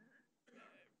few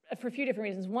different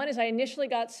reasons. One is I initially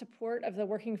got support of the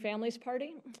Working Families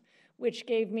Party, which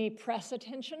gave me press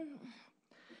attention.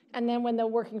 And then when the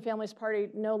Working Families Party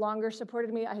no longer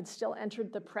supported me, I had still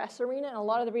entered the press arena. And a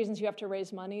lot of the reasons you have to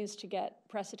raise money is to get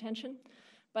press attention.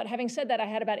 But having said that, I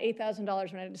had about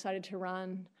 $8,000 when I decided to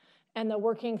run. And the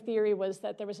working theory was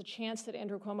that there was a chance that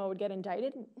Andrew Cuomo would get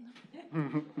indicted.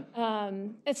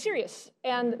 It's serious.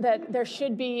 And that there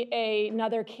should be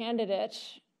another candidate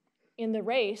in the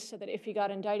race so that if he got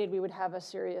indicted, we would have a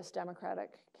serious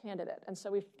Democratic candidate. And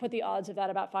so we put the odds of that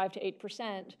about 5 to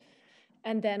 8%.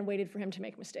 And then waited for him to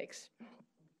make mistakes.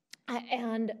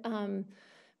 And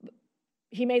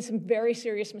he made some very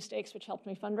serious mistakes, which helped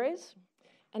me fundraise.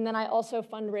 And then I also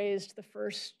fundraised the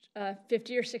first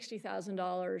 $50,000 or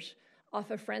 $60,000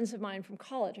 off of friends of mine from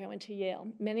college. I went to Yale,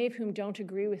 many of whom don't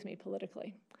agree with me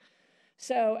politically.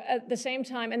 So at the same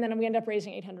time, and then we ended up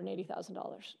raising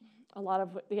 $880,000. A lot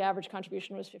of the average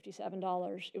contribution was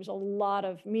 $57. It was a lot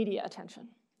of media attention.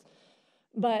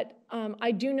 But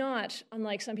I do not,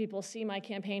 unlike some people, see my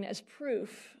campaign as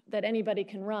proof that anybody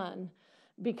can run,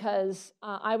 because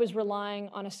I was relying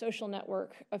on a social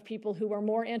network of people who were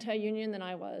more anti-union than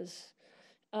I was,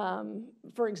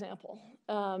 for example,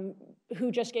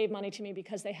 who just gave money to me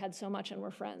because they had so much and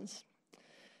were friends.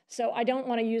 So I don't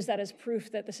want to use that as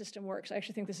proof that the system works. I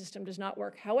actually think the system does not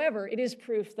work. However, it is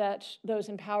proof that those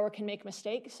in power can make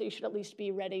mistakes, so you should at least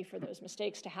be ready for those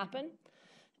mistakes to happen,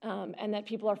 and that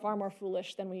people are far more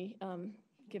foolish than we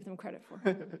give them credit for.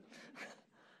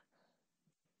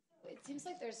 It seems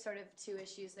like there's sort of two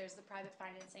issues. There's the private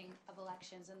financing of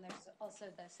elections, and there's also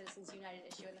the Citizens United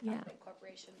issue and the fact that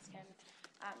corporations can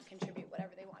contribute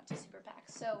whatever they want to super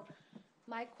PACs. So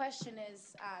my question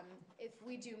is, if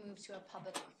we do move to a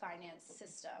public finance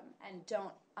system and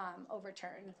don't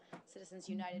overturn Citizens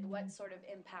United, what sort of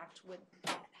impact would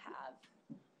that have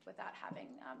without having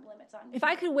limits on? If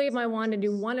I could wave my wand and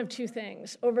do one of two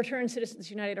things, overturn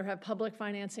Citizens United or have public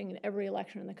financing in every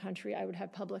election in the country, I would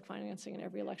have public financing in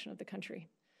every election of the country.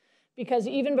 Because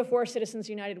even before Citizens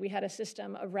United, we had a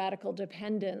system of radical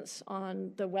dependence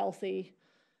on the wealthy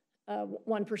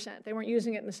 1%. They weren't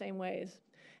using it in the same ways.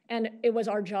 And it was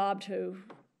our job to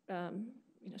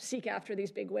seek after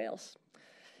these big whales.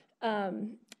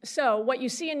 So what you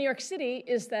see in New York City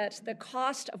is that the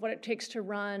cost of what it takes to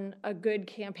run a good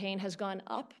campaign has gone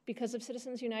up because of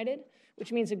Citizens United,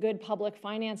 which means a good public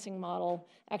financing model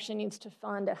actually needs to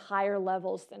fund at higher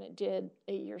levels than it did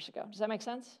 8 years ago. Does that make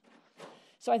sense?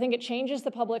 So I think it changes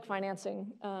the public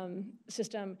financing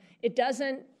system. It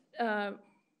doesn't,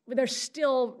 there's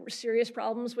still serious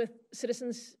problems with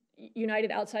Citizens United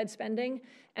outside spending,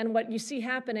 and what you see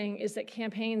happening is that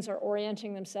campaigns are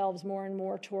orienting themselves more and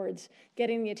more towards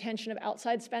getting the attention of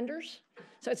outside spenders.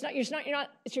 So it's not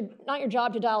your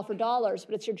job to dial for dollars,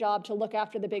 but it's your job to look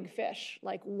after the big fish.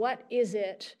 Like, what is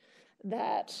it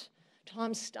that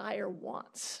Tom Steyer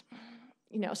wants?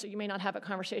 So you may not have a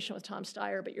conversation with Tom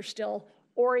Steyer, but you're still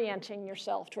orienting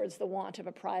yourself towards the want of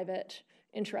a private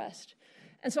interest.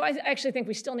 And so I actually think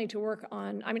we still need to work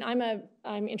on,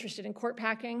 I'm interested in court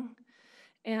packing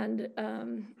and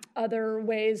other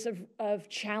ways of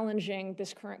challenging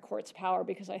this current court's power,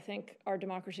 because I think our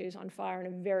democracy is on fire in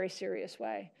a very serious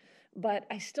way. But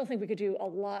I still think we could do a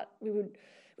lot. We'd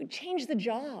change the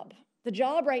job. The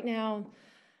job right now,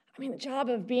 the job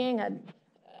of being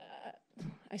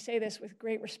I say this with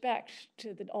great respect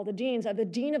to all the deans, the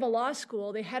dean of a law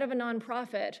school, the head of a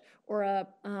nonprofit, or a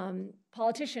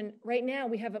politician. Right now,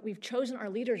 we've chosen our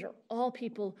leaders are all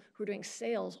people who are doing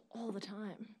sales all the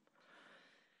time.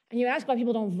 And you ask why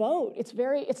people don't vote.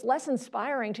 It's less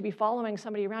inspiring to be following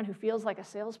somebody around who feels like a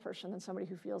salesperson than somebody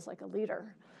who feels like a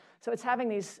leader. So it's having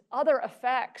these other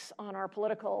effects on our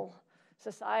political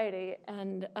society.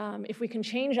 And if we can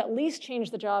at least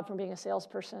change the job from being a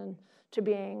salesperson to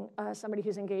being somebody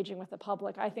who's engaging with the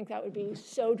public, I think that would be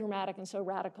so dramatic and so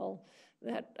radical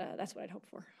that that's what I'd hope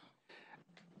for.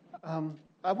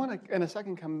 I want to, in a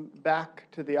second, come back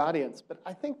to the audience, but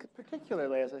I think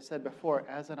particularly, as I said before,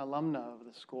 as an alumna of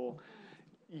the school,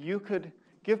 you could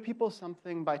give people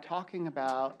something by talking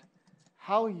about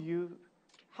how you've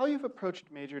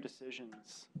approached major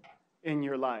decisions in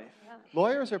your life. Yeah.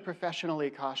 Lawyers are professionally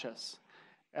cautious,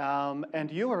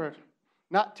 and you are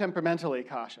not temperamentally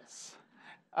cautious.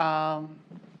 Yeah.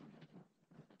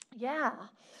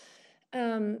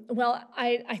 Well,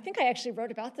 I think I actually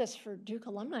wrote about this for Duke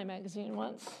Alumni Magazine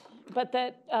once, but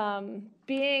that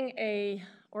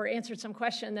answered some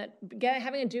question that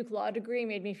having a Duke law degree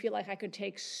made me feel like I could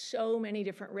take so many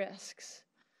different risks.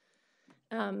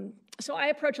 So I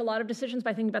approach a lot of decisions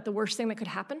by thinking about the worst thing that could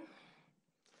happen.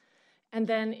 And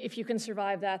then if you can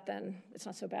survive that, then it's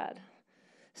not so bad.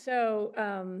 So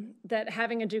that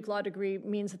having a Duke law degree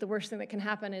means that the worst thing that can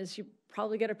happen is you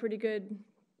probably get a pretty good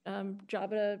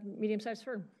job at a medium-sized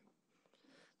firm.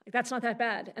 Like, that's not that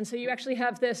bad. And so you actually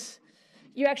have this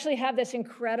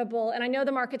incredible, and I know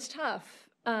the market's tough,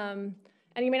 and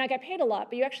you may not get paid a lot,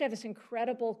 but you actually have this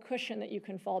incredible cushion that you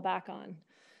can fall back on.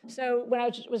 So when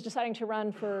I was deciding to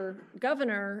run for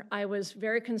governor, I was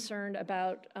very concerned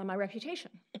about my reputation.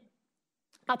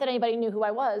 Not that anybody knew who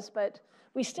I was, but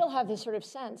we still have this sort of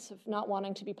sense of not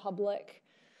wanting to be public.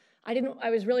 I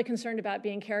was really concerned about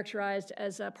being characterized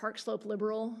as a Park Slope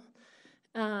liberal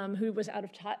who was out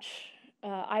of touch,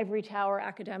 ivory tower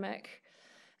academic.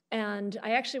 And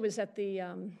I actually was at the,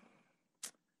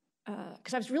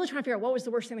 because I was really trying to figure out what was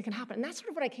the worst thing that can happen. And that's sort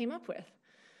of what I came up with,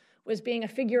 was being a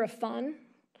figure of fun,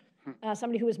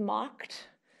 somebody who was mocked,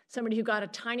 somebody who got a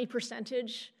tiny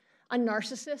percentage, a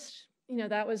narcissist.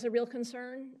 That was a real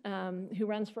concern. Who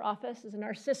runs for office is a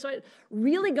narcissist. So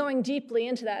really going deeply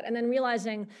into that and then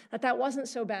realizing that wasn't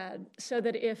so bad. So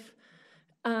that if,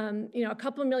 a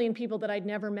couple of million people that I'd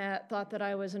never met thought that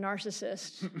I was a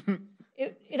narcissist,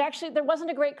 it actually, there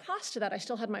wasn't a great cost to that. I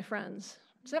still had my friends.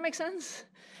 Does that make sense?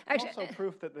 Also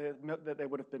proof that they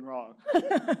would have been wrong.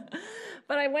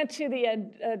 But I went to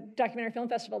the documentary film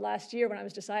festival last year when I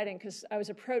was deciding, because I was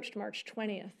approached March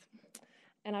 20th.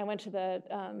 And I went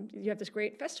to you have this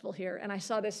great festival here, and I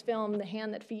saw this film, The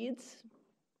Hand That Feeds,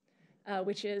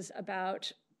 which is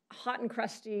about hot and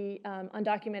crusty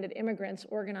undocumented immigrants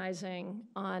organizing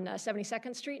on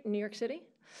 72nd Street in New York City.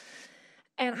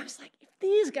 And I was like, if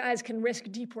these guys can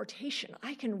risk deportation,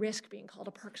 I can risk being called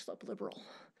a Park Slope liberal.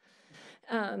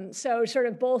 So sort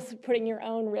of both putting your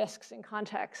own risks in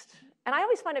context. And I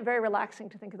always find it very relaxing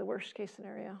to think of the worst case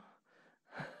scenario.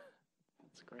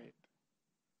 That's great.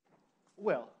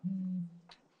 Will.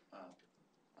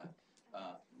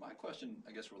 My question,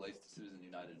 I guess, relates to Citizens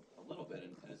United a little bit.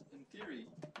 And in theory,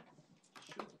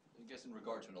 should, I guess in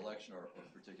regard to an election or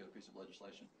a particular piece of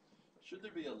legislation, should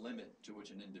there be a limit to which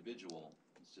an individual,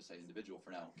 let's just say individual for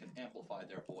now, can amplify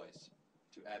their voice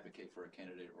to advocate for a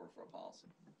candidate or for a policy?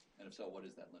 And if so, what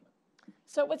is that limit?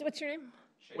 So what's your name?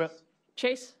 Chase. Well,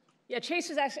 Chase? Yeah, Chase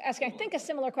was asking, I think, a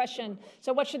similar question.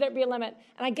 So what should there be a limit?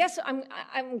 And I guess I'm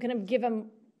going to give him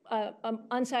an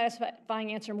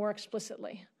unsatisfying answer more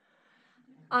explicitly.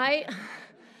 I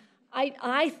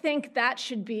think that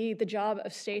should be the job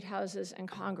of state houses and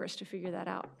Congress to figure that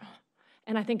out.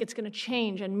 And I think it's going to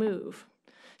change and move.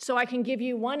 So I can give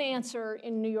you one answer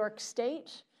in New York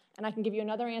State, and I can give you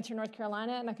another answer in North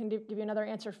Carolina, and I can give you another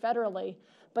answer federally.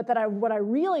 But what I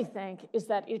really think is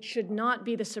that it should not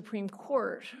be the Supreme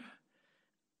Court,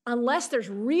 unless there's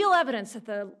real evidence that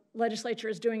the legislature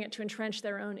is doing it to entrench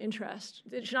their own interest.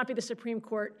 It should not be the Supreme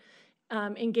Court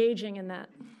engaging in that.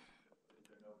 Is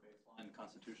there no baseline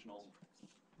constitutional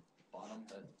bottom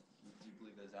that you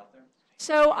believe is out there?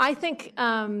 So I think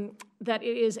that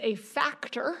it is a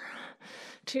factor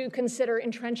to consider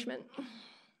entrenchment.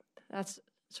 That's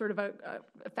sort of a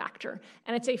factor.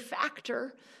 And it's a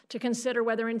factor to consider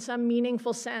whether in some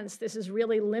meaningful sense this is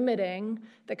really limiting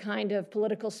the kind of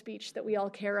political speech that we all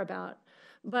care about.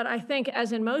 But I think,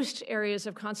 as in most areas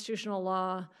of constitutional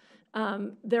law,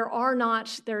 there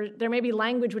may be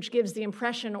language which gives the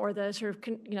impression, or the sort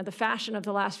of the fashion of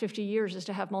the last 50 years is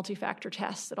to have multi-factor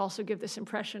tests that also give this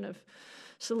impression of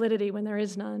solidity when there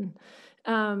is none.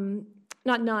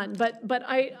 Not none, but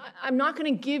I'm not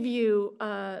going to give you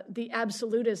the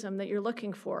absolutism that you're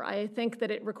looking for. I think that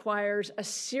it requires a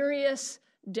serious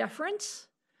deference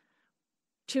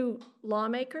to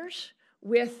lawmakers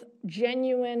with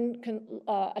genuine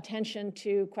attention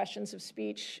to questions of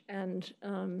speech and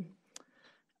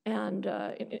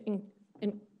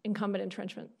incumbent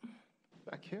entrenchment.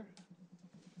 Back here.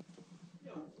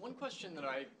 Yeah, one question that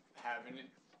I have, and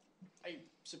I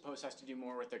suppose has to do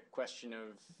more with a question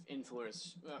of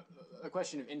influence,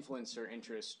 or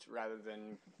interest, rather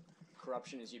than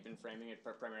corruption, as you've been framing it,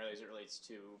 primarily as it relates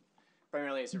to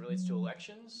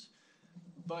elections.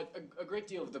 But a great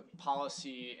deal of the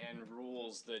policy and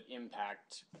rules that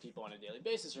impact people on a daily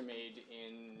basis are made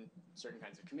in certain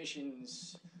kinds of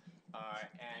commissions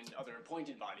and other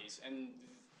appointed bodies. And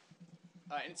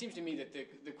it seems to me that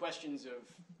the questions of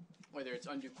whether it's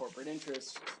undue corporate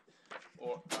interest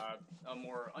or a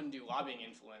more undue lobbying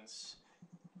influence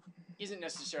isn't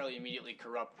necessarily immediately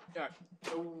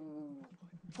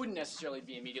wouldn't necessarily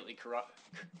be immediately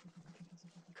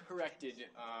corrected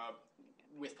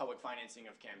with public financing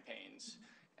of campaigns.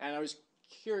 And I was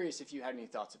curious if you had any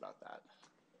thoughts about that.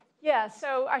 Yeah,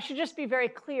 so I should just be very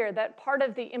clear that part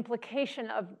of the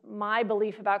implication of my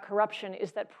belief about corruption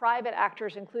is that private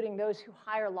actors, including those who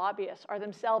hire lobbyists, are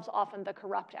themselves often the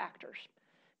corrupt actors,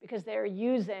 because they're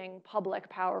using public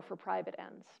power for private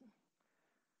ends.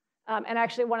 And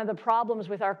actually, one of the problems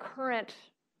with our current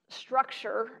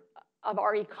structure of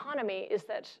our economy is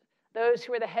that those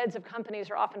who are the heads of companies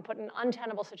are often put in an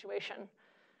untenable situation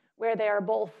where they are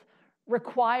both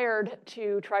required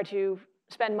to try to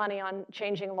spend money on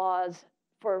changing laws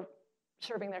for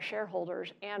serving their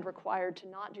shareholders and required to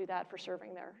not do that for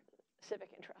serving their civic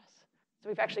interests. So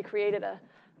we've actually created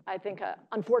I think, an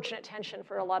unfortunate tension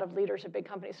for a lot of leaders of big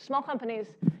companies. Small companies,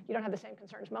 you don't have the same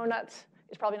concerns. Monuts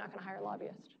is probably not going to hire a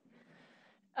lobbyist.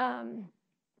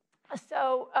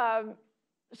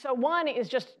 So one is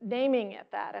just naming it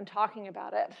that and talking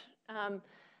about it.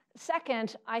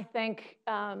 Second, I think,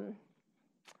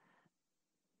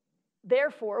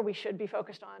 therefore, we should be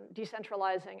focused on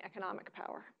decentralizing economic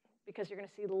power, because you're going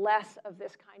to see less of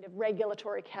this kind of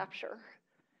regulatory capture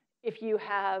if you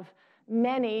have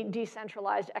many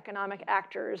decentralized economic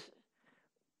actors,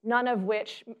 none of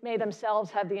which may themselves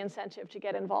have the incentive to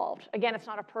get involved. Again, it's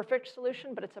not a perfect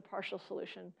solution, but it's a partial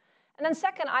solution. And then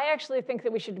second, I actually think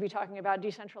that we should be talking about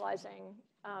decentralizing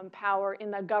power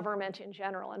in the government in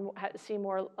general and see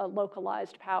more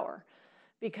localized power.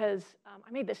 because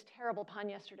I made this terrible pun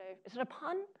yesterday. Is it a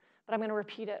pun? But I'm going to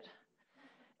repeat it.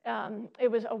 It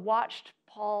was a watched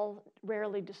Paul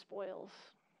rarely despoils.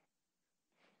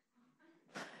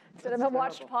 Instead of a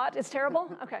watched pot, it's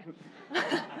terrible? Okay.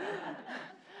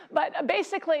 But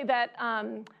basically that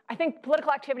I think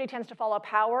political activity tends to follow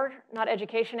power, not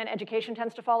education, and education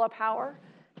tends to follow power.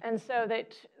 And so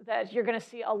that you're going to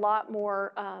see a lot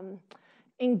more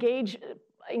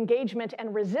engagement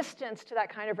and resistance to that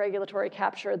kind of regulatory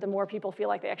capture, the more people feel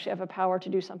like they actually have a power to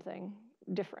do something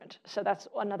different. So that's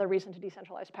another reason to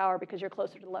decentralize power, because you're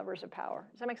closer to the levers of power.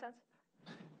 Does that make sense?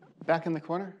 Back in the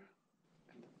corner.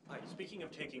 Hi, speaking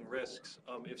of taking risks,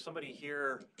 if somebody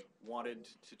here wanted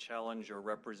to challenge or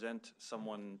represent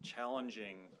someone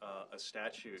challenging a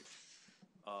statute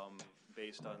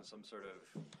based on some sort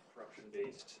of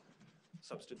corruption-based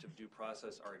substantive due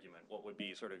process argument, what would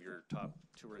be sort of your top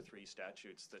 2 or 3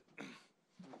 statutes that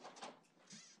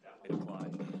might apply?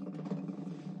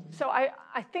 So I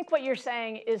think what you're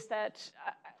saying is that,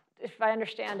 if I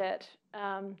understand it,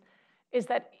 is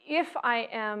that if I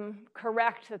am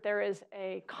correct that there is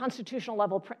a constitutional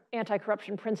level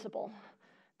anti-corruption principle,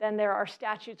 then there are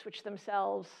statutes which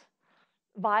themselves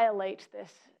violate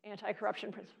this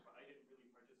anti-corruption principle. I didn't really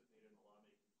participate in the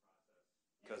lawmaking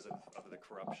process because of the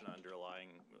corruption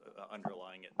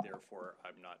underlying it. Therefore,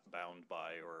 I'm not bound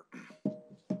by or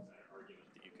an argument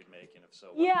that you could make. And if so,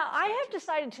 yeah, I have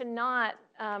decided to not,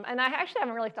 and I actually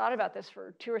haven't really thought about this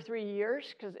for 2 or 3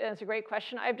 years, because it's a great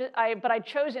question. But I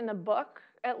chose in the book,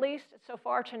 at least so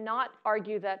far, to not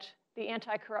argue that the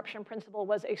anti-corruption principle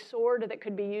was a sword that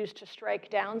could be used to strike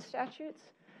down statutes,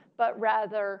 but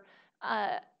rather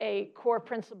a core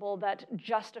principle that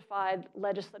justified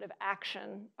legislative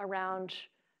action around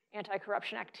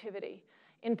anti-corruption activity,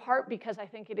 in part because I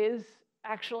think it is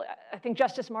actually, I think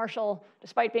Justice Marshall,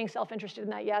 despite being self-interested in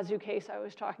that Yazoo case I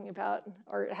was talking about,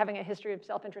 or having a history of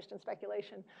self-interest and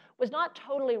speculation, was not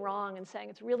totally wrong in saying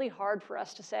it's really hard for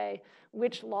us to say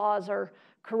which laws are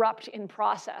corrupt in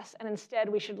process, and instead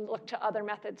we should look to other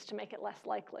methods to make it less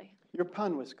likely. Your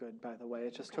pun was good, by the way.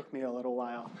 It just took me a little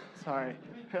while. Sorry.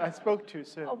 I spoke too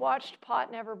soon. A watched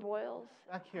pot never boils.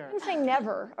 Back here. I didn't say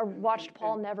never. A watched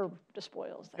Paul never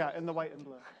despoils. Yeah, in the white and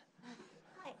blue.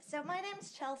 Hi, so my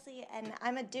name's Chelsea, and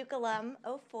I'm a Duke alum,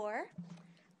 04,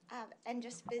 and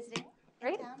just visiting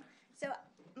in town. So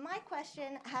my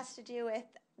question has to do with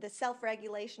the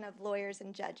self-regulation of lawyers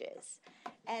and judges.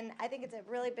 And I think it's a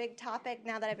really big topic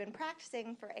now that I've been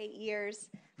practicing for 8 years.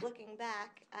 Looking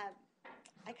back,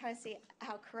 I kind of see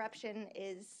how corruption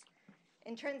is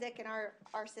intrinsic in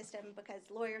our system, because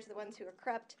lawyers are the ones who are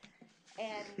corrupt,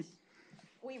 and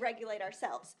we regulate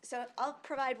ourselves. So I'll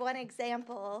provide one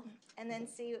example and then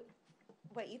see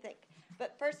what you think.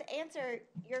 But first, to answer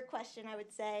your question, I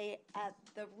would say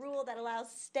the rule that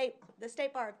allows the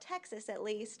State Bar of Texas, at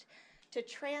least, to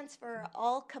transfer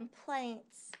all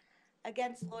complaints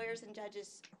against lawyers and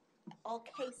judges, all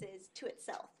cases, to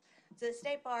itself. So the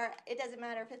State Bar, it doesn't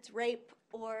matter if it's rape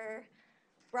or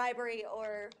bribery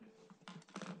or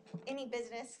any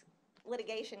business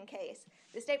litigation case.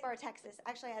 The State Bar of Texas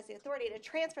actually has the authority to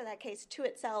transfer that case to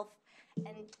itself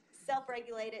and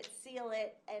self-regulate it, seal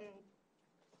it, and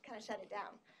kind of shut it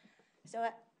down. So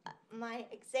my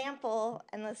example,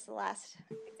 and this is the last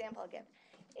example I'll give,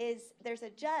 is there's a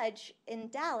judge in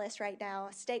Dallas right now,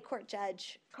 a state court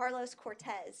judge, Carlos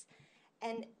Cortez.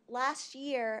 And last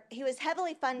year, he was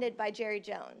heavily funded by Jerry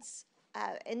Jones.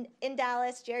 In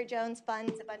Dallas, Jerry Jones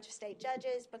funds a bunch of state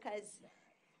judges because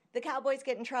the Cowboys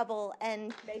get in trouble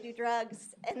and they do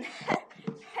drugs and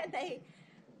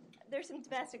there's some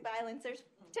domestic violence. There's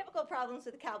typical problems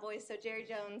with the Cowboys, so Jerry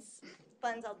Jones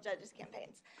funds all the judges'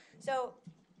 campaigns. So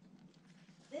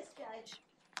this judge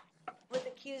was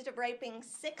accused of raping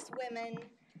 6 women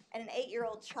and an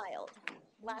 8-year-old child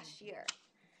last year.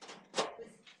 It was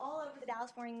all over the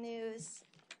Dallas Morning News,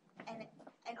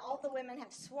 and all the women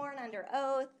have sworn under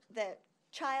oath. The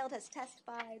child has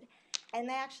testified, and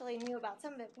they actually knew about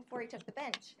some of it before he took the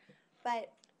bench.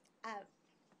 But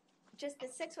just the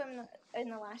 6 women in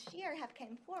the last year have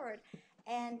came forward,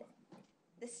 and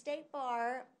the State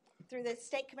Bar, through the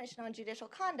State Commission on Judicial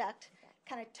Conduct,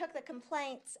 kind of took the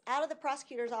complaints out of the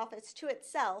prosecutor's office to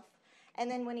itself,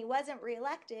 and then when he wasn't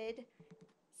reelected,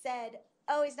 said,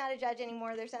 oh, he's not a judge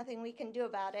anymore, there's nothing we can do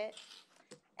about it.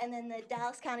 And then the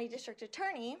Dallas County District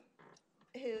Attorney,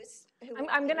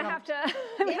 I'm going to have to.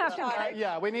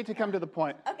 Yeah, we need to come to the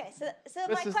point. Okay, so this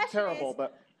my is question terrible, is,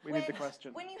 but we need the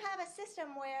question. When you have a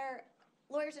system where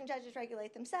lawyers and judges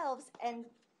regulate themselves, and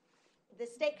the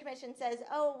state commission says,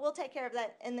 oh, we'll take care of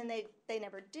that, and then they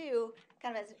never do,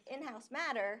 kind of as an in-house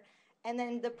matter, and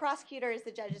then the prosecutor is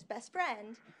the judge's best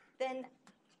friend, then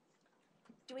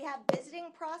Do we have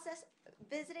visiting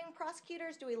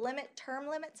prosecutors? Do we limit term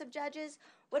limits of judges?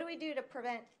 What do we do to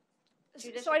prevent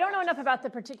judicial? So I don't know enough about the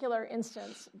particular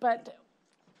instance, but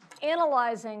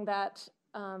analyzing that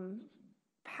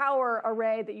power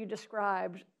array that you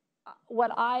described,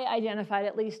 what I identified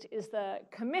at least is the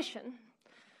commission,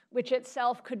 which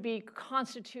itself could be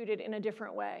constituted in a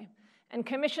different way. And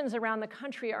commissions around the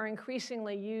country are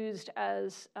increasingly used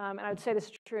as, and I would say this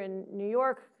is true in New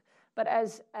York, but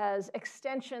as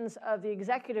extensions of the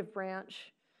executive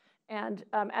branch, and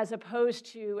as opposed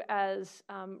to as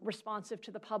responsive to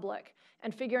the public,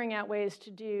 and figuring out ways to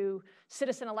do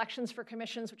citizen elections for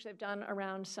commissions, which they've done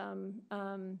around some,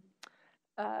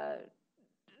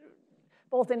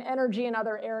 both in energy and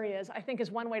other areas, I think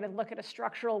is one way to look at a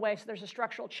structural way, so there's a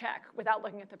structural check without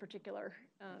looking at the particular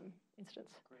instance.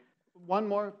 Great. One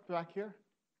more back here.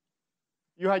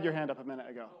 You had your hand up a minute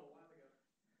ago. Oh, a while ago.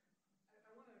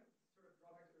 I want to sort of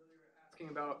draw back to earlier asking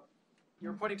about, you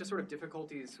were pointing to sort of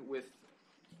difficulties with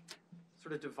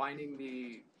sort of divining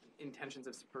the intentions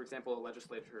of, for example, a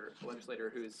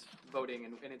legislator who's voting,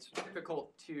 and it's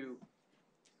difficult to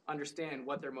understand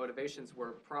what their motivations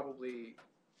were. Probably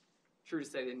true to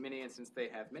say that in many instances they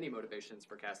have many motivations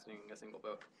for casting a single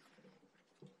vote.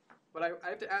 But I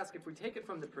have to ask, if we take it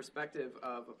from the perspective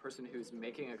of a person who's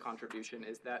making a contribution,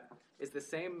 is the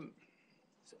same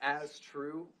as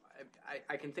true?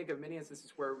 I can think of many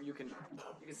instances where you can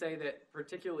say that,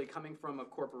 particularly coming from a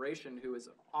corporation who is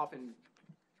often,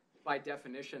 by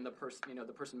definition, the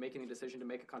person making the decision to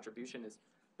make a contribution is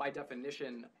by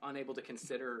definition unable to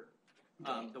consider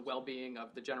the well-being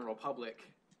of the general public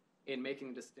in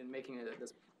making this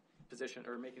position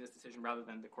or making this decision rather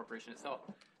than the corporation itself.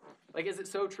 Like, is it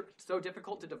so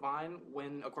difficult to divine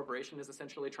when a corporation is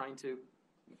essentially trying to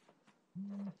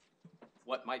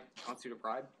what might constitute a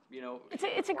bribe?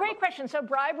 It's a great question. So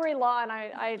bribery law,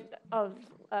 and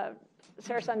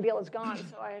Sarah Sunbeal is gone,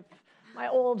 so my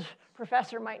old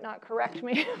professor might not correct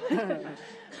me.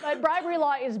 But bribery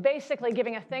law is basically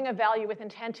giving a thing of value with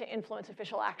intent to influence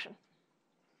official action.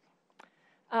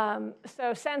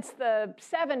 So since the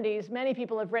 70s, many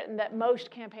people have written that most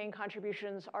campaign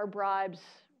contributions are bribes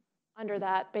under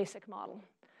that basic model.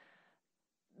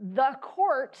 The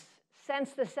courts,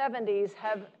 since the 70s,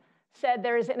 have said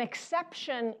there is an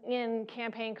exception in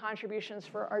campaign contributions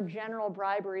for our general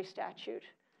bribery statute,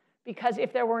 because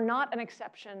if there were not an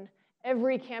exception,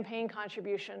 every campaign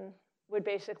contribution would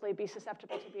basically be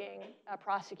susceptible to being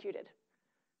prosecuted.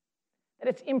 That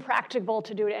it's impracticable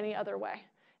to do it any other way.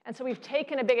 And so we've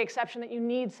taken a big exception that you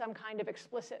need some kind of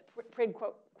explicit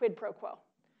quid pro quo.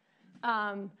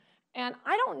 And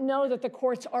I don't know that the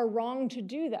courts are wrong to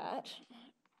do that,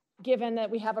 given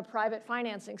that we have a private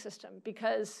financing system,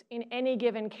 because in any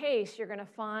given case, you're going to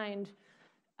find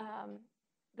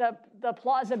the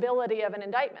plausibility of an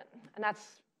indictment. And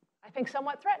that's, I think,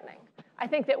 somewhat threatening. I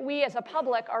think that we as a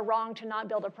public are wrong to not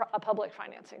build a public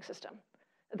financing system.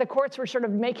 The courts were sort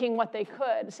of making what they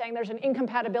could, saying there's an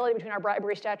incompatibility between our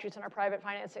bribery statutes and our private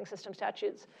financing system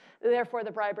statutes. Therefore,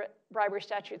 the bribery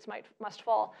statutes must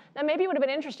fall. Now, maybe it would have been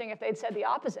interesting if they'd said the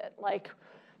opposite, like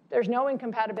there's no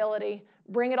incompatibility,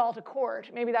 bring it all to court.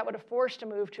 Maybe that would have forced a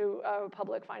move to a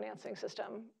public financing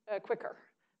system quicker.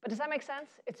 But does that make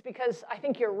sense? It's because I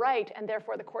think you're right, and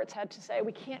therefore the courts had to say,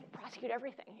 we can't prosecute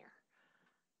everything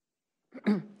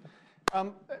here.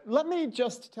 Let me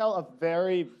just tell a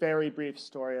very, very brief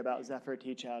story about Zephyr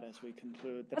Teachout as we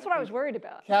conclude. That's what I was worried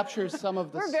about. Captures some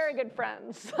of the We're very good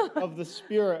friends. of the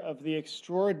spirit of the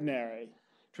extraordinary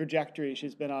trajectory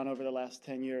she's been on over the last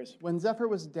 10 years. When Zephyr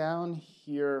was down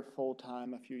here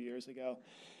full-time a few years ago,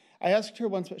 I asked her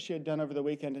once what she had done over the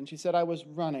weekend, and she said, I went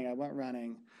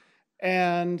running.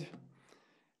 And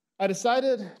I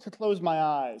decided to close my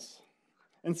eyes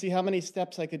and see how many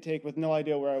steps I could take with no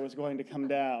idea where I was going to come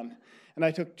down. And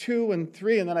I took 2 and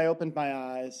 3, and then I opened my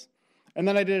eyes. And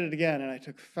then I did it again, and I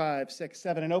took 5, 6,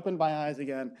 7, and opened my eyes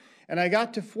again. And I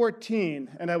got to 14,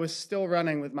 and I was still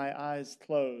running with my eyes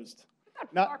closed.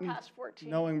 Not far past 14.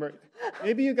 Knowing where,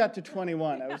 maybe you got to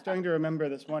 21. I was trying to remember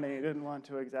this morning. I didn't want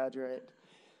to exaggerate.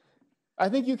 I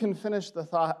think you can finish the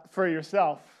thought for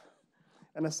yourself.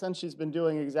 In a sense, she's been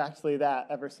doing exactly that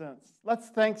ever since. Let's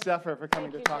thank Zephyr for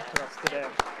coming to talk to us today.